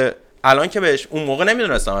که الان که بهش اون موقع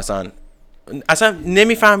نمیدونستم، اصلا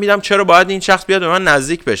نمیفهمیدم چرا باید این شخص بیاد به من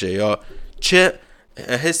نزدیک بشه یا چه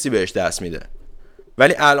حسی بهش دست میده،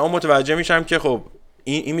 ولی الان متوجه میشم که خب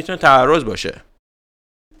این میتونه تعرض باشه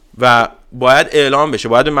و باید اعلام بشه،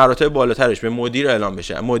 باید به مراتب بالاترش به مدیر اعلام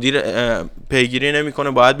بشه. مدیر پیگیری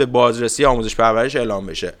نمیکنه، باید به بازرسی آموزش پرورش اعلام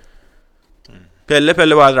بشه. پله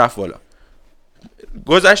پله باید رفت بالا.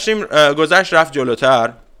 گذشت رفت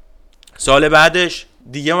جلوتر. سال بعدش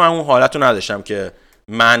دیگه من اون حالت رو نداشتم که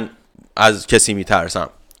من از کسی میترسم،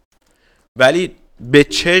 ولی به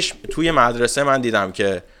چشم توی مدرسه من دیدم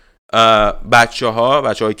که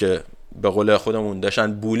بچه‌هایی که به قول خودمون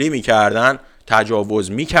داشتن بولی میکردن،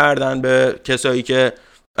 تجاوز میکردن به کسایی که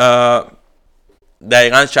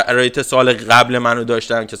دقیقاً شرایط سال قبل منو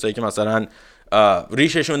داشتن، کسایی که مثلا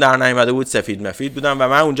ریششون در نیامده بود، سفید مفید بودن و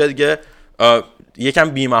من اونجا دیگه یکم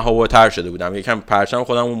بی‌محاباتر شده بودم، یکم پرچم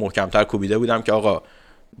خودم رو محکمتر کوبیده بودم که آقا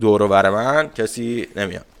دور و بر من کسی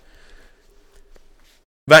نمیاد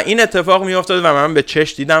و این اتفاق میافتاد و من به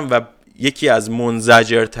چشم دیدم و یکی از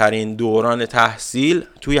منزجرترین دوران تحصیل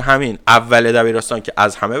توی همین اول دبیرستان که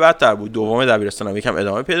از همه بدتر بود، دوم دبیرستان هم یکم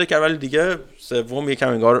ادامه پیدا کرد ولی دیگه سوم یکم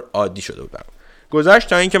انگار عادی شده بودم. گذشت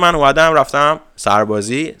تا اینکه من اومدم رفتم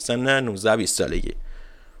سربازی سن 19-20 سالگی.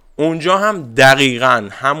 اونجا هم دقیقاً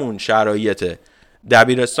همون شرایط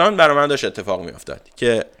دبیرستان برای من داشت اتفاق میافتاد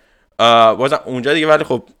که بازم اونجا دیگه ولی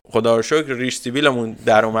خب خدا رو شکر ریش سیبیلمون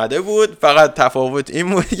در اومده بود، فقط تفاوت این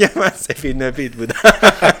بود که من سفید نفید بودم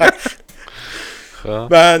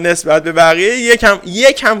و نسبت به بقیه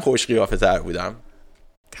یکم خوش قیافه تر بودم،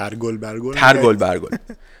 ترگل برگل.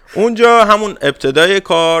 اونجا همون ابتدای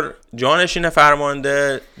کار جانشین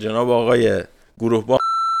فرمانده جناب آقای گروهبان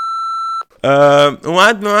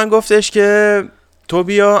اومد به من گفتش که تو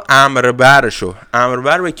بیا امربر شو.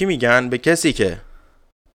 امربر به کی میگن؟ به کسی که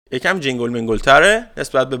یکم جینگل منگل تره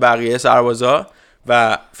نسبت به بقیه سربازا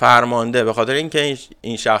و فرمانده به خاطر اینکه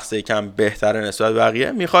این شخص یکم بهتره نسبت به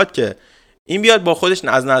بقیه میخواد که این بیاد با خودش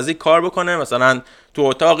از نزدیک کار بکنه، مثلا تو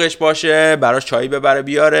اتاقش باشه، براش چای ببره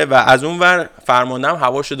بیاره و از اون ور فرمانده هم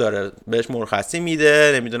هواشو داره، بهش مرخصی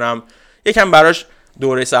میده، نمیدونم یکم براش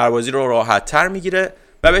دوره سربازی رو راحت تر میگیره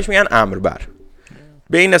و بهش میگن امربر.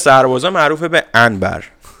 بین سربازا معروفه به انبر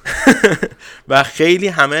و خیلی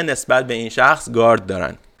همه نسبت به این شخص گارد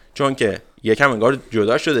دارن چون که یکم انگار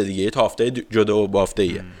جدا شده دیگه، یه تافته جدا و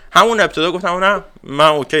بافته‌ایه. همون ابتدا گفتم نه من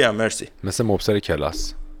اوکی ام مرسی. مثل مبصر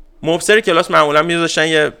کلاس. مبصر کلاس معمولا میذاشتن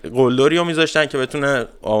یه قلدری رو میذاشتن که بتونه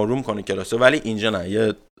آروم کنه کلاسو، ولی اینجا نه،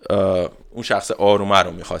 یه اون شخص آرومه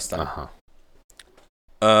رو میخواستن.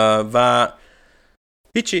 و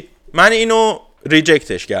هیچی، من اینو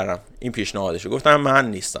ریجکتش کردم، این پیشنهادشو گفتم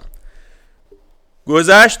من نیستم.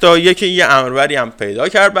 گذشت تا یه امربری هم پیدا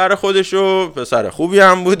کرد برای خودشو، پسر خوبی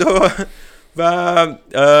هم بود و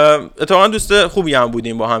اتفاقا دوست خوبی هم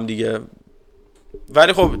بودیم با هم دیگه،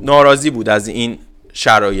 ولی خب ناراضی بود از این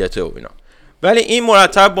شرایط و اینا. ولی این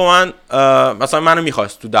مرتب با من مثلا منو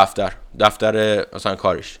میخواست تو دفتر مثلا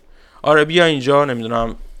کارش، آره بیا اینجا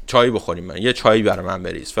نمیدونم چای بخوریم، من یه چایی برای من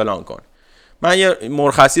بریز فلان کن. من یه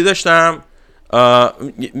مرخصی داشتم،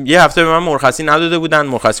 یه هفته به من مرخصی نداده بودن،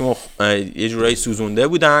 مرخصی یه جورایی سوزونده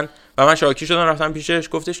بودن و من شاکی شدم، رفتم پیشش،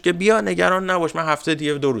 گفتش که بیا نگران نباش من هفته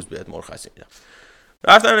دیگه 2 روز بهت مرخصی میدم.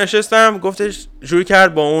 رفتم نشستم، گفتش شروع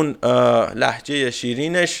کرد با اون لهجه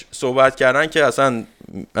شیرینش صحبت کردن که اصلا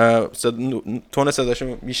تون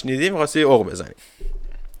صداشو میشنیدی می‌خواستی عق بزنی،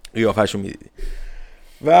 قیافه‌شو می‌دیدی.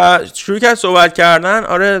 و شروع کرد صحبت کردن،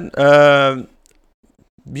 آره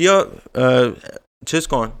بیا چیز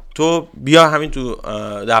کن، تو بیا همین تو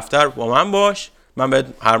دفتر با من باش، من بهت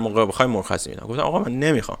هر موقع بخوای مرخصی میدم. گفتم آقا من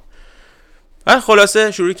نمیخوام. بعد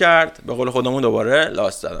خلاصه شروع کرد به قول خودمون دوباره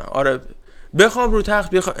لاست زدن، آره بخواب رو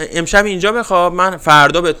تخت، امشب اینجا بخواب، من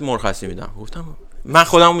فردا بهت مرخصی میدم. گفتم من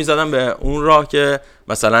خودمو میزدم به اون راه که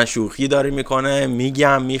مثلا شوخی داری میکنه،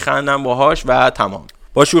 میگم میخندم باهاش و تمام،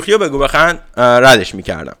 با شوخی رو بگو بخند ردش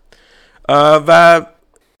میکردم. و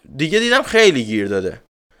دیگه دیدم خیلی گیر داده،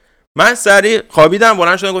 من سریع خوابیدم،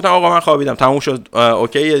 بلند شدم گفتم آقا من خوابیدم تموم شد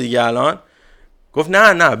اوکیه دیگه الان. گفت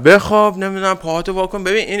نه بخواب نمیدونم پاهاتو واکن.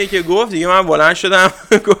 ببین اینی که گفت دیگه من بلند شدم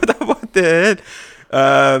گفتم باتل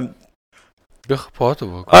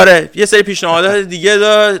پاهاتو واکن. آره یه سری پیشنهادات دیگه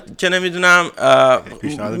داد که نمیدونم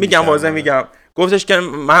میگم واضح میگم، گفتش که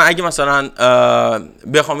من اگه مثلا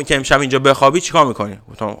بخوام که امشب اینجا بخوابی چیکار میکنی؟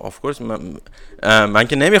 گفتم آف کورس من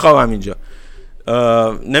که نمیخوابم اینجا،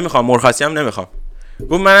 نمیخوام مرخصی هم نمیخوام.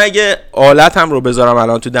 گفت من اگه آلتم رو بذارم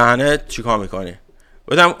الان تو دهنت چیکار میکنی؟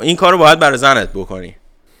 گفتم این کارو باید برای زنت بکنی.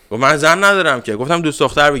 گفت من زن ندارم که. گفتم دوست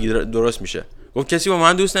دختر بگی درست میشه. گفت کسی با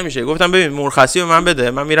من دوست نمیشه. گفتم ببین مرخصی به من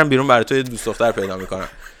بده، من میرم بیرون برای تو یه دوست دختر پیدا میکنم.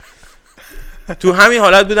 تو همین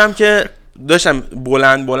حالت بودم که داشتم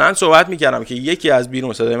بلند صحبت میکردم که یکی از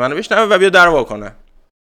بیرون صدای منو بشنوه و بیا در وا کنه.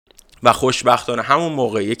 و خوشبختانه همون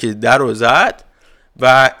موقع یکی در رو زد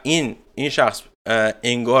و این شخص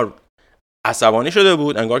انگار عصبانی شده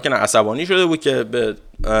بود، انگار که نه عصبانی شده بود که به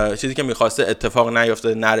چیزی که میخواسته اتفاق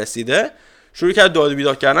نیفته نرسیده، شروع کرد داد و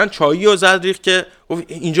بیداد کردن، چایی و زد ریخت که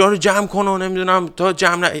اینجا رو جمع کن و نمیدونم تا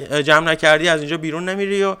جمع نکردی از اینجا بیرون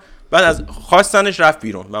نمیری. و بعد از خواستنش رفت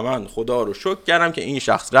بیرون و من خدا رو شکر کردم که این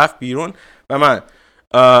شخص رفت بیرون و من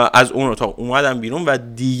از اون اتاق اومدم بیرون و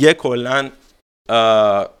دیگه کلا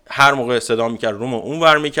هر موقع صدا میکرد رومو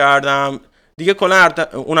اونور میکردم دیگه، کلا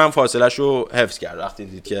اونم فاصله‌ش رو حفظ کرد وقتی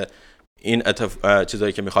دید که این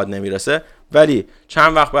چیزایی که میخواد نمیرسه. ولی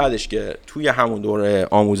چند وقت بعدش که توی همون دوره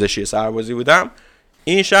آموزشی سربازی بودم،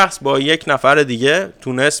 این شخص با یک نفر دیگه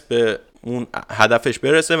تونست به اون هدفش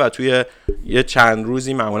برسه و توی یه چند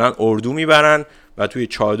روزی معمولا اردو میبرن و توی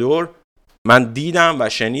چادر من دیدم و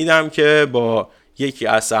شنیدم که با یکی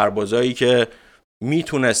از سربازایی که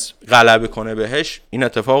میتونست غلبه کنه بهش این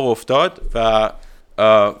اتفاق افتاد و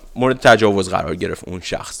مورد تجاوز قرار گرفت. اون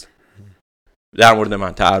شخص در مورد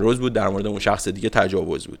من تعرض بود، در مورد اون شخص دیگه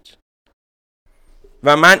تجاوز بود.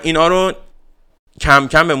 و من اینا رو کم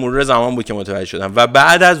کم به مرور زمان بود که متوجه شدم و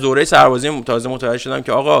بعد از دوره سربازی تازه متوجه شدم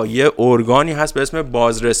که آقا یه ارگانی هست به اسم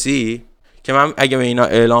بازرسی که من اگه به اینا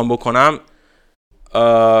اعلام بکنم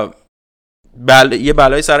یه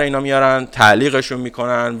بلای سر اینا میارن، تعلیقشون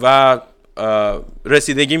میکنن و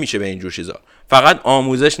رسیدگی میشه به اینجور چیزا. فقط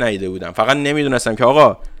آموزش ندیده بودم، فقط نمیدونستم که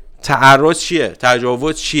آقا تعرض چیه،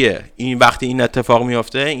 تجاوز چیه، این وقتی این اتفاق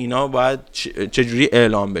میفته اینا باید چجوری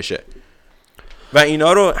اعلام بشه. و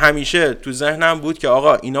اینا رو همیشه تو ذهنم بود که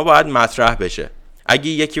آقا اینا باید مطرح بشه. اگه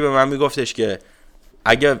یکی به من میگفتش که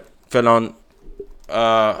اگه فلان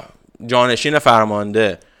جانشین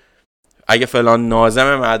فرمانده، اگه فلان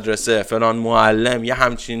ناظم مدرسه، فلان معلم یه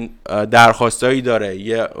همچین درخواستایی داره،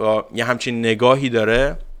 یه همچین نگاهی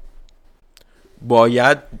داره،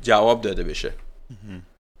 باید جواب داده بشه.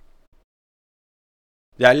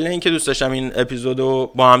 دلیل اینکه دوست داشتم این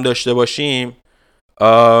اپیزودو با هم داشته باشیم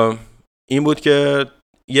این بود که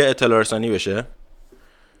یه اطلاع رسانی بشه.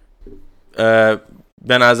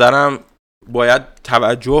 به نظرم باید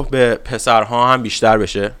توجه به پسرها هم بیشتر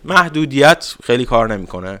بشه. محدودیت خیلی کار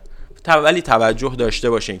نمیکنه. ولی توجه داشته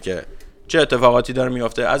باشین که چه اتفاقاتی داره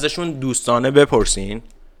میفته، ازشون دوستانه بپرسین،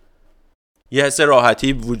 یه حس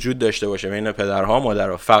راحتی وجود داشته باشه بین پدرها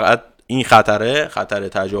مادرها. فقط این خطر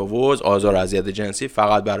تجاوز، آزار و اذیت جنسی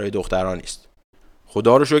فقط برای دختران نیست.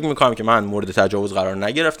 خدا رو شکر میکنم که من مورد تجاوز قرار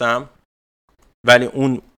نگرفتم، ولی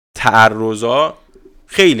اون تعرضا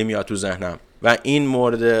خیلی میاد تو ذهنم و این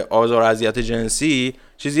مورد آزار و اذیت جنسی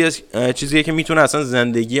چیزیه که میتونه اصلا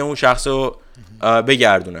زندگی اون شخص رو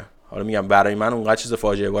بگردونه. حالا میگم برای من اونقدر چیز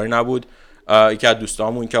فاجعه باری نبود. یکی از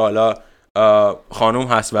دوستامون که حالا خانوم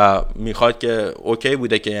هست و میخواد که اوکی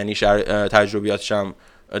بوده که یعنی تجربیاتش هم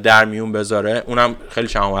در میون بذاره، اونم خیلی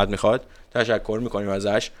شهامت میخواد، تشکر میکنیم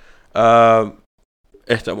ازش.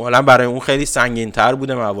 احتمالا برای اون خیلی سنگین تر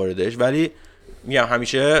بوده مواردش، ولی میگم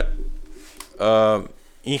همیشه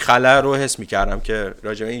این خلأ رو حس میکردم که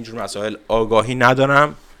راجع به اینجور مسائل آگاهی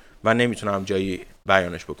ندارم و نمیتونم جایی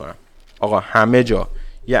بیانش بکنم. آقا همه جا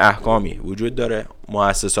یه احکامی وجود داره،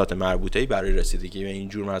 مؤسسات مربوطه‌ای برای رسیدگی به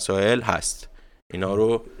اینجور مسائل هست. اینا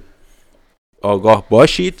رو آگاه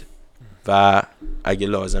باشید و اگه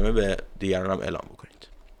لازمه به دیگران هم اعلام بکنید.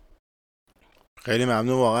 خیلی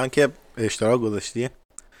ممنون واقعا که اشتراک گذاشتی.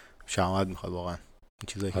 شهامت میخواد واقعا این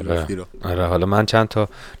چیزایی که گفتی رو. آره حالا من چند تا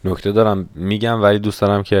نکته دارم میگم، ولی دوست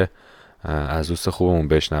دارم که از دوست خوبمون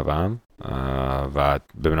بشنوم و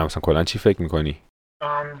ببینم مثلا کلا چی فکر میکنی.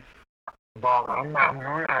 واقعا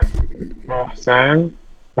ممنون از محسن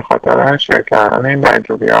به خاطر شرکت کردن این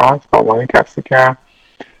تجربیات. با عنوان کسی که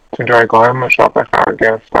تو جایگاه مشابه قرار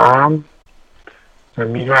گرفتم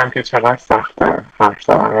میدونم که چقدر سخته حرف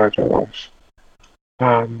زدن راجبش.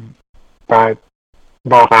 بعد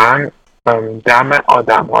واقعا دم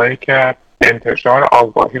آدم هایی که انتشار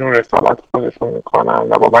آگاهی رو رسالت خودشون میکنن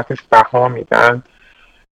و بابتش بها میدن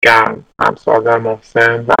گرم، همسال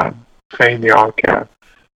محسن و خیلی ها که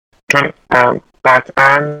چون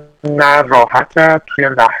قطعا نه راحت توی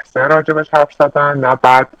لحظه راجبش حرف زدن، نه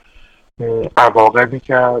بعد عواقبی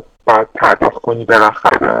که باید پرداخت کنی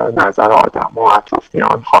بالاخره نظر آدم ها،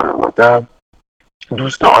 اطرافیان، خانواده،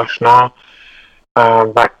 دوست آشنا.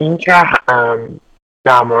 و اینکه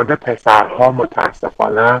در مورد پسرها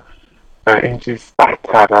متاسفانه این چیز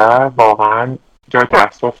بدتره، واقعا جای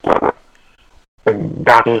تأسف داره.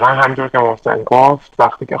 دقیقا همونجور که محسن گفت،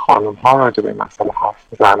 وقتی که خانم ها راجع به این مسئله حرف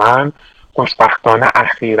میزنن خوشبختانه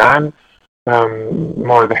اخیراً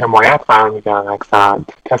مورد حمایت قرار میگیرن. اکثر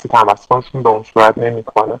کسی تمسخرشون به اون صورت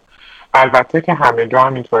نمیکنه. البته که همه جا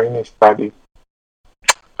هم اینطوری نیست، ولی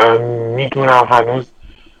میدونم هنوز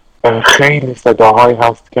خیلی صداهایی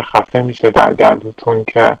هست که خفه میشه در گلوتون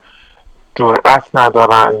که جرأت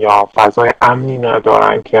ندارن یا فضای امنی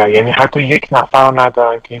ندارن، که یعنی حتی یک نفر رو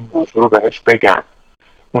ندارن که این موضوع رو بهش بگن،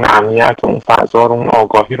 اون امنیت و اون فضا رو، اون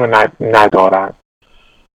آگاهی رو ندارن.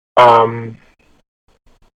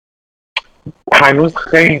 هنوز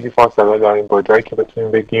خیلی فاصله داریم با جایی که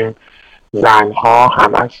بتونیم بگیم زنها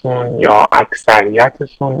همشون یا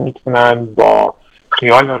اکثریتشون میتونن با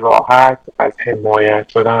خیال راحت از حمایت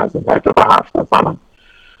شدن از این تجربه حرف بزنن.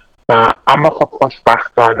 اما خب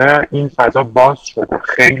خوشبختانه این فضا باز شده،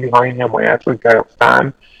 خیلی ها این حمایت رو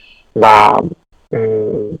گرفتن و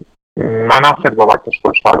منم خیلی بابتش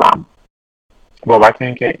خوشحالم، بابت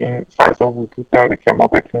اینکه این فضا وجود داره که ما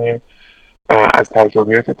بتونیم از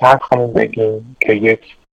تجربیات تلخمون بگیم که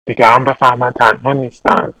یک دیگه هم بفهمن تنها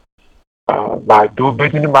نیستن و دو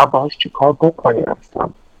بدونیم باید باهاش چی کار بکنیم اصلا.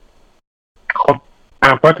 خب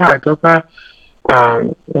با توجه به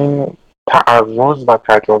این تعرض و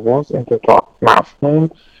تجاوز، این دوتا مفهوم،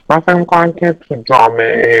 من فکر میکنم که تو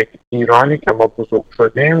جامعه ایرانی که ما بزرگ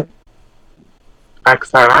شدیم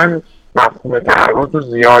اکثرا مفهوم تعرض رو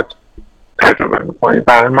زیاد تجربه میکنیم.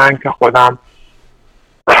 برای من که خودم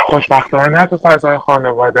خوشبختانه نه تو فضای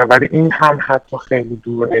خانواده، ولی این هم حتی خیلی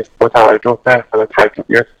دور نیست با توجه به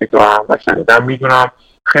تجربیاتی که دارم و شنیدم. میدونم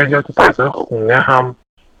خیلی تو فضای خونه هم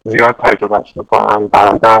زیاد تجربهش میکنم،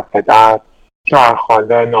 برادر، پدر، شوهر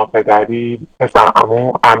خاله، ناپدری، پسر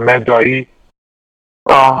عمو، عمه، دایی.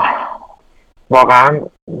 واقعا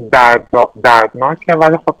دردناکه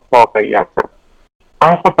ولی خب واقعیته.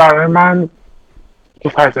 اما خب برای من تو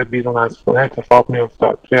فضای بیرون از خونه اتفاق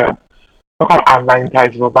میافتاد. توی اولین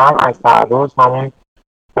تجربه هم از تعرض همون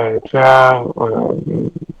توی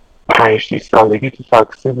 5-6 سالگی تو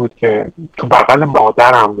تاکسی بود که تو بغل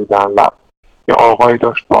مادرم بودن و یه آقایی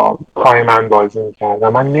داشت با پای من بازی میکرد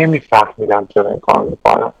و من نمیفهمیدم چرا این کار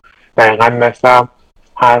میکنم. دقیقا مثل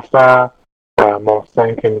حرف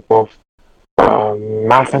محسن که میگفت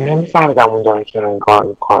من اصلا نمیفهمیدم اون داره چرا این کار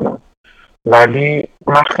میکنم، ولی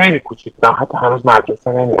من خیلی کوچیک بودم، حتی هنوز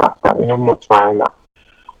مدرسه نمیرفتم، اینو مطمئنم.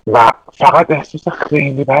 و فقط احساس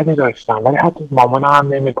خیلی بدی داشتم، ولی حتی مامانم هم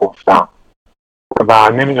نمیگفتم و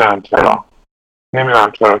نمیدونم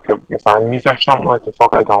چرا که مثلا میذاشتم اون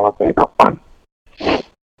اتفاق ادامه پیدا کنه.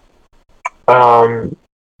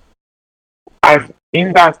 از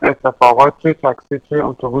این دست اتفاقات توی تاکسی، توی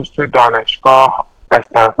اتوبوس، توی دانشگاه، از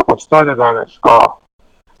طرف استاد دانشگاه،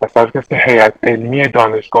 از طرف کسی هیئت علمی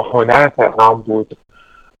دانشگاه هنر تهران بود،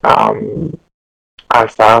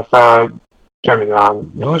 از طرف چه میدونم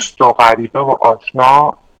دوست و غریبه و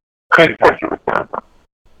آشنا خیلی تجربه کردم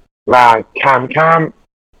و کم کم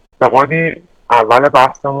به قولی اول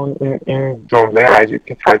بحثمون این جمله عجیب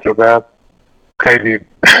که تجربه خیلی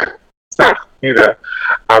سخت میره،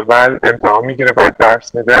 اول امتحان میگیره بعد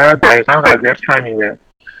درس میده، دقیقا قضیهش همینه.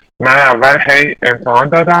 من اول هی امتحان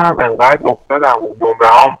دادم، انقدر افتادم و نمره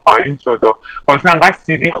هم پایین شد و خلاص انقدر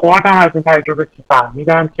سیدی خوردم از این تجربه که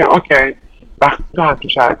فهمیدم که اوکی وقتی تو هم تو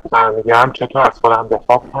شرط قرار میگم چطور از خودم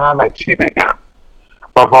دفاع کنم و چی بگم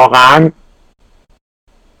و واقعا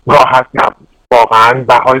راحت نبود، واقعا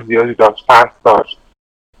بهای زیادی داشت، ترس داشت.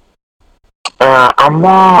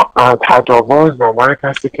 اما تجاوز به عنوان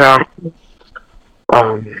کسی که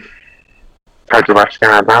تجربهش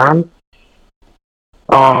کردم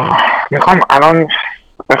میخوام الان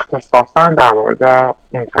اختصاصا در مورد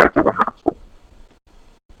این تجربه حرف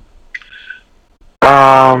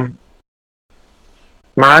بزنم.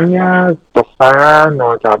 من یه دختر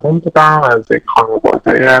نوجوان بودم از یک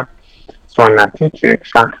خانواده سنتی توی یک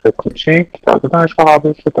شهر کوچیک، تازه دانشگاه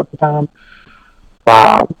قبول شده بودم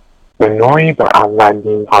و به نوعی به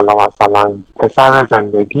اولین حالا مثلا پسر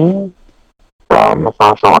زندگی و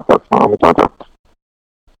مثلا شما تفاهم داده بود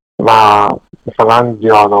و مثلا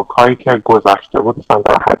دیالوگ هایی که گذشته بود مثلا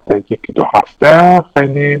در حد 1-2 هفته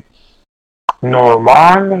خیلی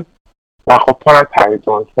نرمال و خب پر از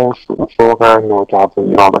هیجان و شوق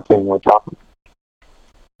نوجوانی، رابطه نوجوانی.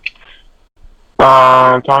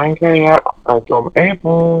 تا اینکه یه جمعه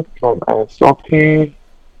بود، جمعه صبحی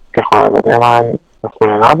که خانواده من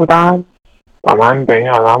خونه نبودن و من به این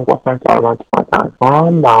آدم گفتم که من تو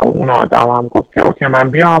تنهام و اون آدم هم گفت که اوکی من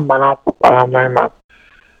بیام. منم خب برم من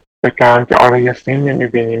بکنم که آره یه فیلم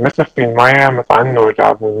میبینیم مثل فیلم های مثلا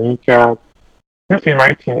نوجوانی که یه فیلم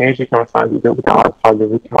های تینیجی که مثلا دیده بودم از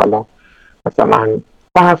هالیوود که حالا مثلا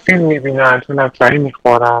با فیلم میبینن تو نفری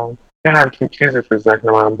میخورن، یه همچین چیزی تو ذهن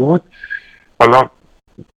من بود. حالا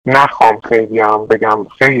نخوام خیلی هم بگم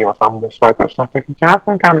خیلی مثلا مثبت داشتم فکر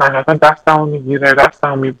میکردم که نهایتا دستمو میگیره،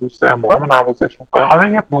 دستمو میبوسه، موامو نوازش میکنه. حالا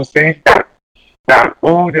یه بوسه در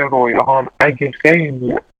اوج رویاهام اگه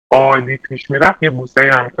خیلی عالی پیش میرفت یه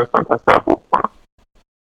بوسه هم میتونستم تصور کنم،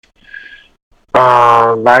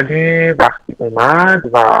 ولی وقتی اومد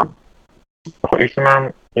و ایشون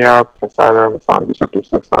هم یه پسر مثلا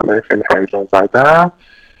 22 ساله خیلی هیجان زده،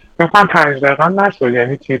 مثلا 5 دقیقه نشد،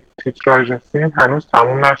 یعنی تیتراژ فیلم هنوز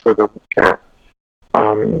تموم نشده بود که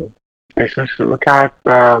ایشون شروع کرد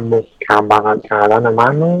به محکم بغل کردن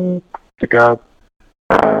من و دیگه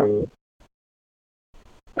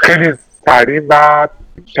خیلی سریع و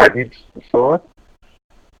شدید شد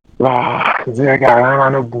و زیر گردن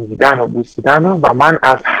منو بودن و بوسیدن و من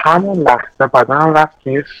از همون لحظه بدنم رفت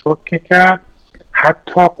توی شوکی که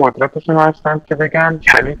حتی قدرتشو نداشتم که بگم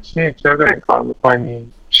یعنی چی؟ چرا داری این کار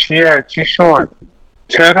میکنی؟ چیه؟ چی شد؟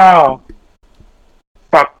 چرا؟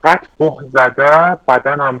 فقط بغض زده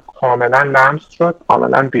بدنم کاملا لمس شد،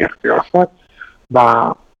 کاملا بی اختیار شد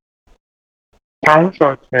و تموم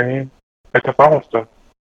شد، یعنی اتفاق افتاد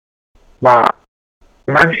و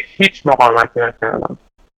من هیچ مقاومتی نکردم،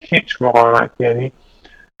 هیچ مقاومتی، یعنی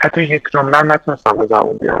حتی یک جمله نتونستم به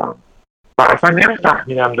زبون بیارم و اصلا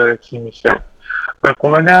نمیفهمیدم داره چی میشه. به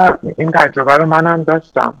قول این تجربه رو منم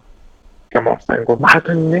داشتم که محسن گفت من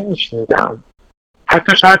حتی نمیشنیدم،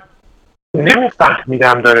 حتی شاید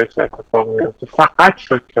نمیفهمیدم داره چه اتفاق میفته، فقط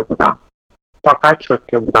شد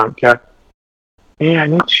که بودم که این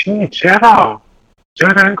یعنی چی؟ چرا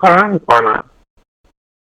این کارا رو میکنم؟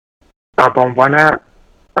 و به عنوان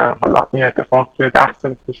حالا این اتفاق توی 10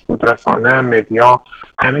 سال پیش بود، رسانه، مدیا،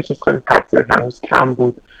 همه چیز خیلی تاثیر هنوز کم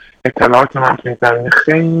بود، اطلاعات من توی زمینه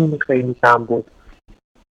خیلی خیلی کم بود،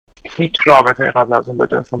 هیچ رابطه قبل از اون به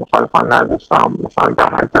جنس مخالفان نداشتم، مثلا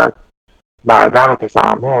در حد برادر و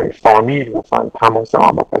پسرمون، فامیل، مثلا تماس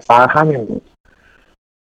ما با پسر همین بود.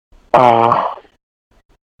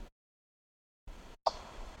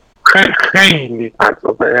 خیلی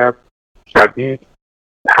تجربه شدید،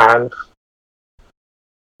 تلخ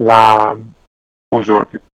و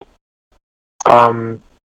بزرگی بود.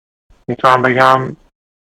 میتونم بگم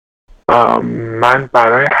من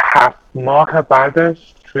برای 7 ماه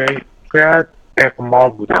بعدش توی اقما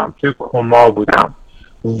بودم، توی کما بودم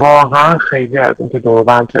واقعا خیلی از اینکه دور و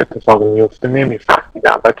برم چه اتفاقی میفته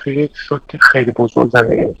نمیفهمیدم و توی یک شوک خیلی بزرگ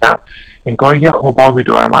زندگی میکردم. انگار یه حبابی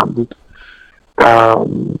دور من بود.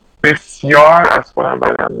 بسیار از خودم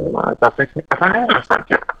بدم میومد و اصلا نمیدونستم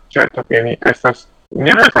که چه اتفاقی، یعنی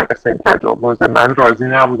نمیدونستم این تجاوز، من راضی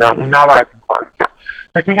نبودم، اون نباید این کار کرد.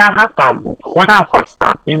 فکر میکنم حقم بود، خودم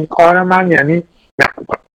خواستم این کار من، یعنی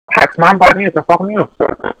حتما باید این اتفاق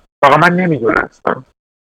میافتاد، فقط من نمیدونستم.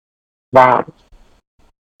 و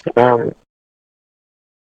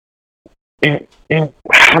این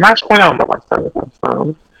همش خودم با بستم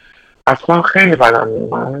میکنستم، از خودم خیلی بدم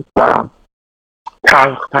میومد و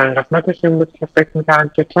تلخترین قسمتش این بود که فکر میکردم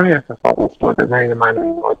که چون این اتفاق افتاده بین من و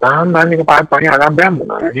این آدم، من دیگه باید با این آدم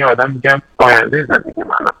بمونم، این آدم میگم آینده زندگی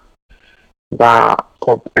منم. و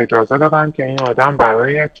خب اجازه دادم که این آدم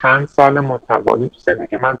برای چند سال متوالی تو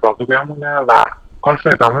زندگی من باقی بمونه و کارش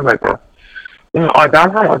رو ادامه بده. این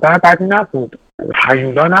آدم هم آدم بدی نبود،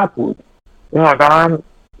 هیولا نبود، این آدم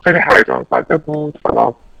خیلی هیجان زده بود،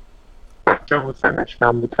 حالا بچه بود، سنش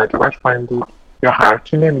کم بود، تجربهش پایین بود یا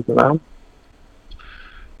هرچی، نمیدونم.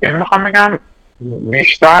 یعنی میخوام بگم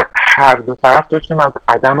بیشتر هر دو طرف داشتیم از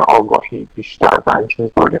عدم آگاهی بیشتر رنج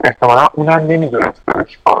می‌بردیم، احتمالا اونم نمیدونست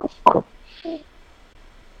برش کار کنم.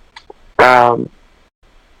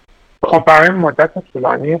 خب برای مدت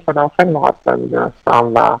طولانی خودم خیلی مقصر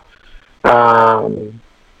میدونستم و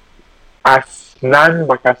اصلا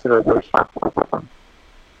با کسی رو درش حرف نزدم،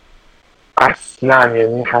 اصلا،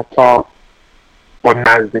 یعنی حتی با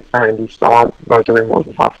نزدیکترین دوستام راجع به این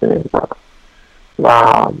موضوع حرفی نمیزدم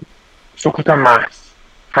و سکوت محض.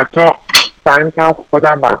 حتی سعی میکنم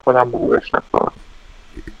خودم برای خودم بگوش نکنم.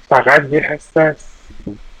 فقط یه حس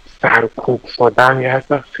سرکوب شدن، یه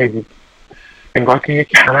حس خیلی انگار که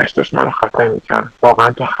یکی همش داشت منو خطر میکرد.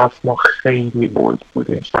 واقعا تو 7 ماه خیلی بولد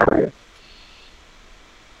بود این شرایط.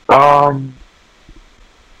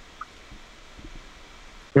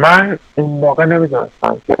 من اون موقع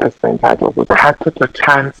نمیدونستم که اسم این تجربه بوده، حتی تا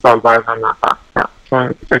چند سال بعد هم نفهمیدم،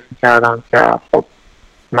 چون فکر میکردم که خب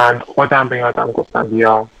من خودم به یادم گفتم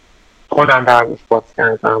بیا، خودم درش باز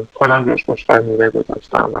کردم، خودم روش مشتر میوه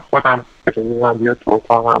گذاشتم و خودم بجوزم بیا تو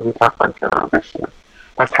اتاقم رو تختم کنم بشینم،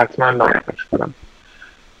 پس حتما لایقش کنم.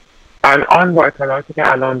 الان با اطلاعاتی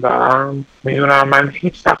که الان دارم میدونم من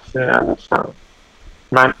هیچ تقصیری نداشتم،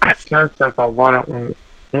 من اصلا سزاوار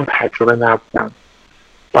اون تجربه نبودم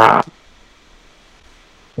و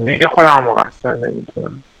دیگه خودم مقصر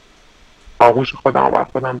نمیدونم. آغوش خودم بر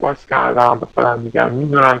خودم باز کردم، به خودم میگم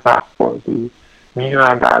میدونم ضعف خوردی،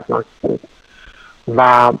 میدونم دردناک بود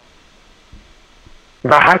و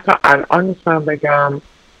حتی الان میتونم بگم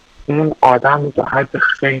اون آدم رو تا حد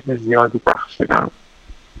خیلی زیادی بخشیدم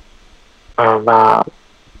و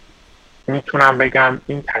میتونم بگم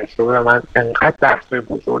این تجربه من انقدر درسای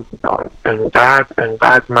بزرگی داد،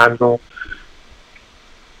 انقدر من رو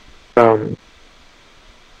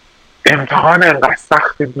امتحان انقدر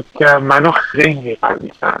سختی بود که منو خیلی قوی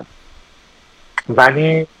کرد،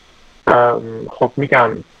 ولی خب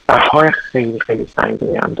میگم بهای خیلی خیلی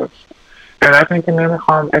سنگینی هم داشت. علت اینکه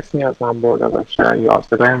نمیخوام اسمی از من برده باشه یا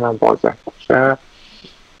صدای من واضح باشه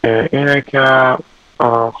اینه که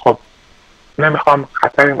خب نمیخوام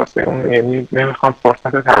خطری واسه اون، یعنی نمیخوام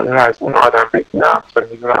فرصت تغییر از اون آدم بگیرم، چون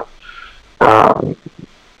میدونم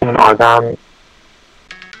اون آدم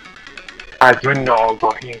از روی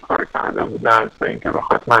ناآگاهی این کار کرده بود، نه از اینکه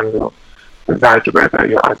بخواد من رو زجر بده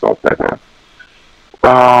یا عذاب بده.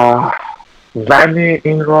 ولی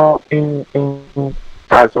این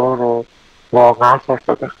فضا رو واقعا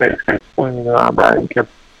فرصت خیلی خیلی خوبی میدونم برای اینکه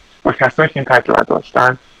با کسایی که این تجربه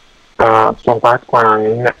داشتن صحبت کنم،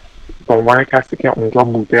 یعنی به عنوان کسی که اونجا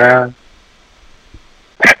بوده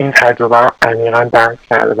این تجربه رو عمیقا درک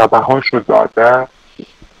کرده و بهاش رو داده،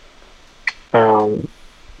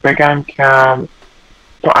 بگم که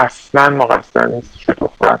تو اصلا مقصر نیستی که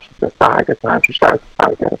دخترش بسته، اگه تو همچه شرایطی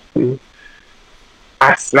سر گرفتی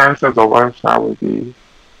اصلا سزاوارش نبودی،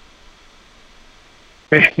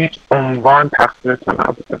 به هیچ عنوان تقصیر تو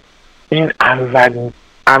نبوده. این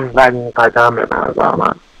اولین قدمه به نظر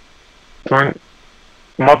من، چون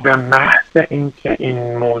ما به محض اینکه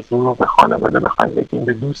این موضوع رو به خانواده بخوایم بگیم،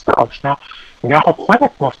 به دوست آشنا میگن خب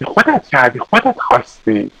خودت گفتی، خودت کردی، خودت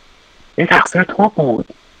خواستی، این تقصیر تو بود.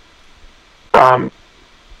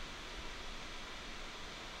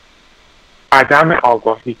 عدم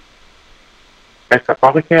آگاهی،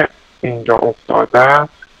 اتفاقی که اینجا افتاده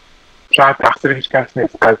شاید تقصیر هیچ کس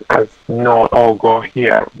نیست، از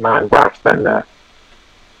ناآگاهی من در سن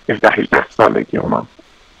 17 سالگی من،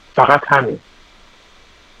 فقط همین.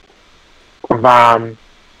 و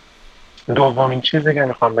دومین چیزی که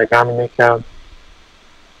میخوام بگم اینه که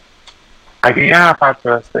اگه یه نفر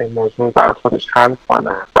تونسته این موضوع برای خودش حل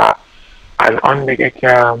کنه و الان دیگه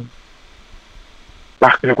که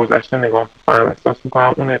وقتی به گذشته نگاه میکنم احساس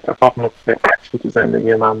میکنم اون اتفاق نقطه عطفی تو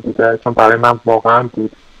زندگی من بوده، چون برای من واقعا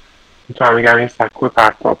بود، میتونم بگم این سکوی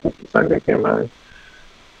پرتاب بود تو زندگی من،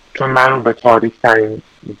 چون من رو به تاریک ترین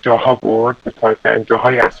جاها برد، به تاریک ترین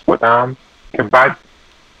جاهایی از خودم که بعد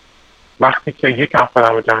وقتی که یکم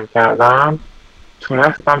خودم رو جمع کردم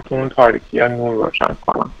تونستم تو اون تاریکی ها نور روشن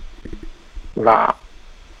کنم و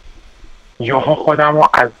یهو خودم رو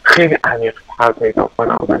از خیلی عمیق‌تر پیدا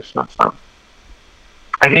کنم و بشناسم.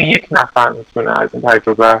 اگه یک نفر میتونه از این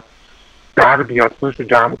تجربه در بیاد، خودش رو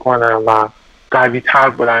جمع کنه و قوی تر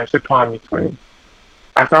بلند شه، تو هم میتونی.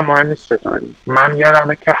 اصلا مهم نیست چطوری. من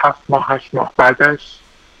یادمه که 7 ماه 8 ماه بعدش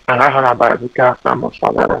انقدر حالم بد بود که رفتم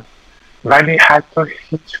مشاوره، ولی حتی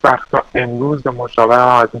هیچ وقت تا امروز به مشاوره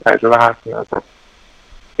از این تجربه حرف نزدم.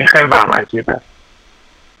 این خیلی برام عجیبه.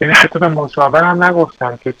 یعنی حتی به مشاورم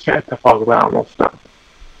نگفتم که چه اتفاقی برام افتاد،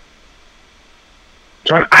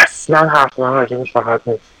 چون اصلا حرف زدن راجبش راحت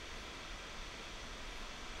نیست.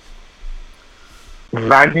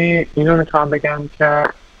 ولی اینو میتونم بگم که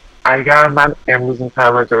اگر من امروز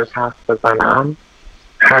میتونم راجبش حرف بزنم،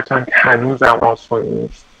 هرچند که هنوزم آسون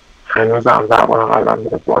نیست، هنوزم زبانم قلبم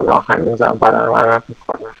میره بالا، هنوزم بدنم عرق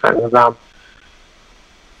میکنه، هنوزم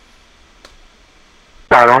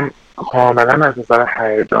برام کاملا از نظر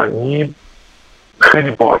هیجانی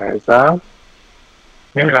خیلی بارزه.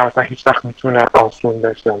 نمیدونم مثلا هیچ وقت میتونه آسون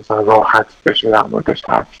بشه، مثلا راحت بشه در موردش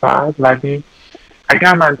حرف زد، ولی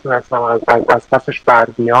اگر من تونستم از پسش بر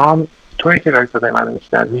بیام، توی که داری صدای منو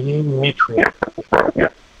میشنوی میتونی از پسش بر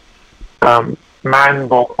بیام.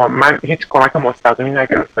 من هیچ کمک مستقیمی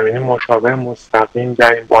نگرفتم، یعنی مشاور مستقیم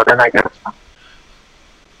در این باره نگرفتم.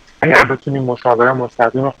 اگر بتونی مشاور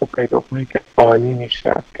مستقیم خوب پیدا کنی که عالی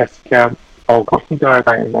میشه، کسی که آگاهی داره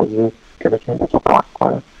در این موضوع که بتونی به تو کمک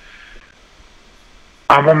کنه.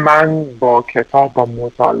 اما من با کتاب، با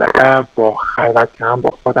مطالعه، با خلوت کردن با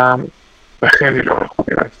خودم به خیلی راه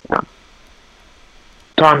خوبی رسیدم.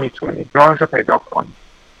 تو هم میتونی راهش رو پیدا کنی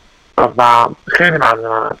و خیلی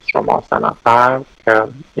ممنونم از شما 3 نفر که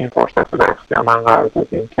این فرصت رو در اختیار من قرار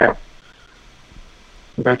دادین که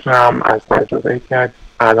بتونم از تجربه‌ای که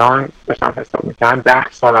الان داشتم حساب میکنم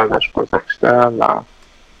 10 سال ازش گذشته و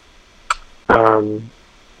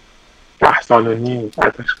 10 سال و نیم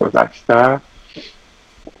ازش گذشته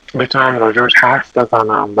بتونم راجبش حرف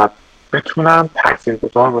بزنم و بتونم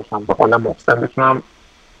تاثیرگذار باشم. به قول محسن بتونم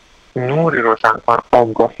نوری روشن کنم،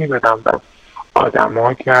 آگاهی بدم به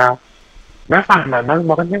آدم‌ها که بفهمن. من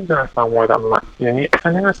واقعا نمیدونستم آدم یعنی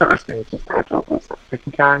اصلا نمیدونستم اصلا این چیز تجربه باشم. فکر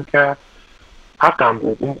می‌کردم که حقم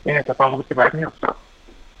بود، این اتفاق بود که باید میافتاد.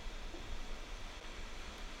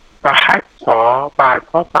 و حتی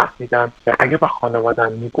بعدها فهمیدم که اگه به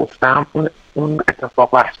خانوادم میگفتم اون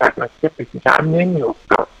اتفاق وحشتناکی که فکر می‌کردم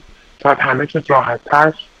نمیافتاد، شاید همه چیز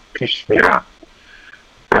راحت‌تر پیش میرم.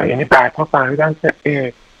 یعنی بعدها فهمیدم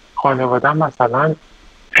که خانوادم مثلا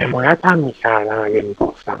حمایت هم میکردن اگه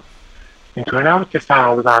میگفتم، اینطوری نبود که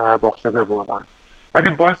سرما رو در باخته ببرن. ولی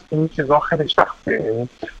باز این چیزا خیلی شخصیه، یعنی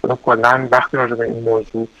کلا وقتی راجع به این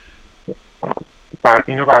موضوع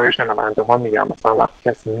اینو برای شنونده ها میگم، مثلا وقتی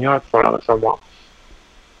کسی میاد سراغ شما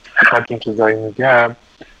همچین چیزایی میگه،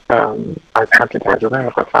 از همچین تجربه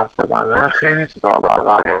میخواد حرف بزنه، خیلی چیزا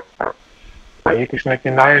برای و یکیشونه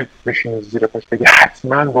که نه بشین زیر پاش بگی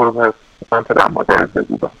حتما برو به مثلا پدر مادرت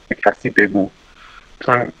بگو، به کسی بگو،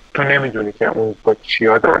 چون تو نمیدونی که اون با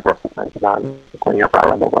چیا داره بحث میکنی یا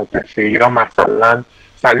قرار مواجه شه. یا مثلا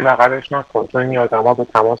سریع بغلش نکن، چون این آدم ها به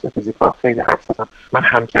تماس فیزیکال خیلی حساسن. من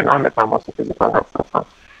همچنان به تماس فیزیکال حساسم،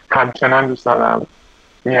 همچنان دوست دارم،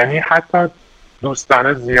 یعنی حتی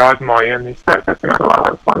دوستانه زیاد مایل نیست در کسی من رو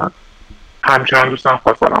بغل کنم، همچنان دوستان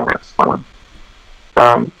فاصله‌ام حفظ کنم.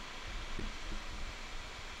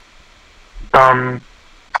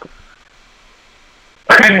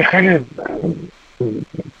 خیلی خیلی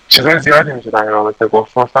چیزای زیادی میشه در این رابطه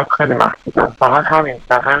گفت، فرصت خیلی محدوده. فقط همین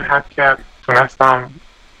در همین حد که تونستم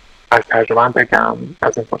از تجربه‌ام بگم،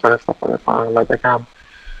 از این فرصت استفاده کنم و بگم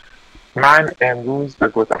من امروز به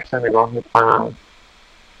گذشته نگاه میکنم،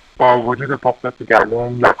 با وجود پخت تو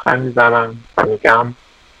گلوم لبخند میزنم و میگم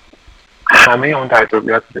همه اون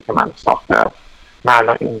تجربیاتی که من ساخته، من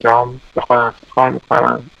الان اینجام به خودم افتخار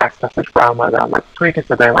میکنم، از دستش برآمدم و توی که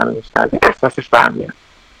صدای منو میشنوی از دستش برمیاد.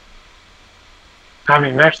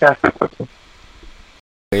 همین. مرسی از خدمتتون.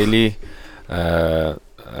 خیلی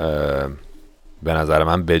به نظر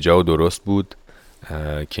من بجا و درست بود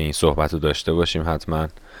که این صحبت رو داشته باشیم حتما.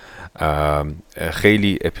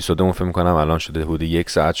 خیلی اپیزودمون فکر می‌کنم الان شده حدود 1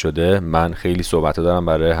 ساعت شده. من خیلی صحبت‌ها دارم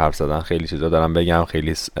برای حرف زدن، خیلی چیزا دارم بگم،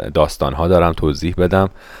 خیلی داستان‌ها دارم توضیح بدم،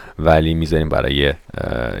 ولی میذاریم برای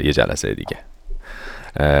یه جلسه دیگه.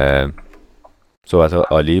 صحبت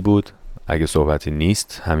عالی بود. اگه صحبتی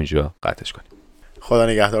نیست همینجا قطعش کنیم. خدا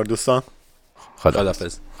نگهدار دوستان.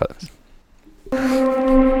 خداحافظ. خداحافظ.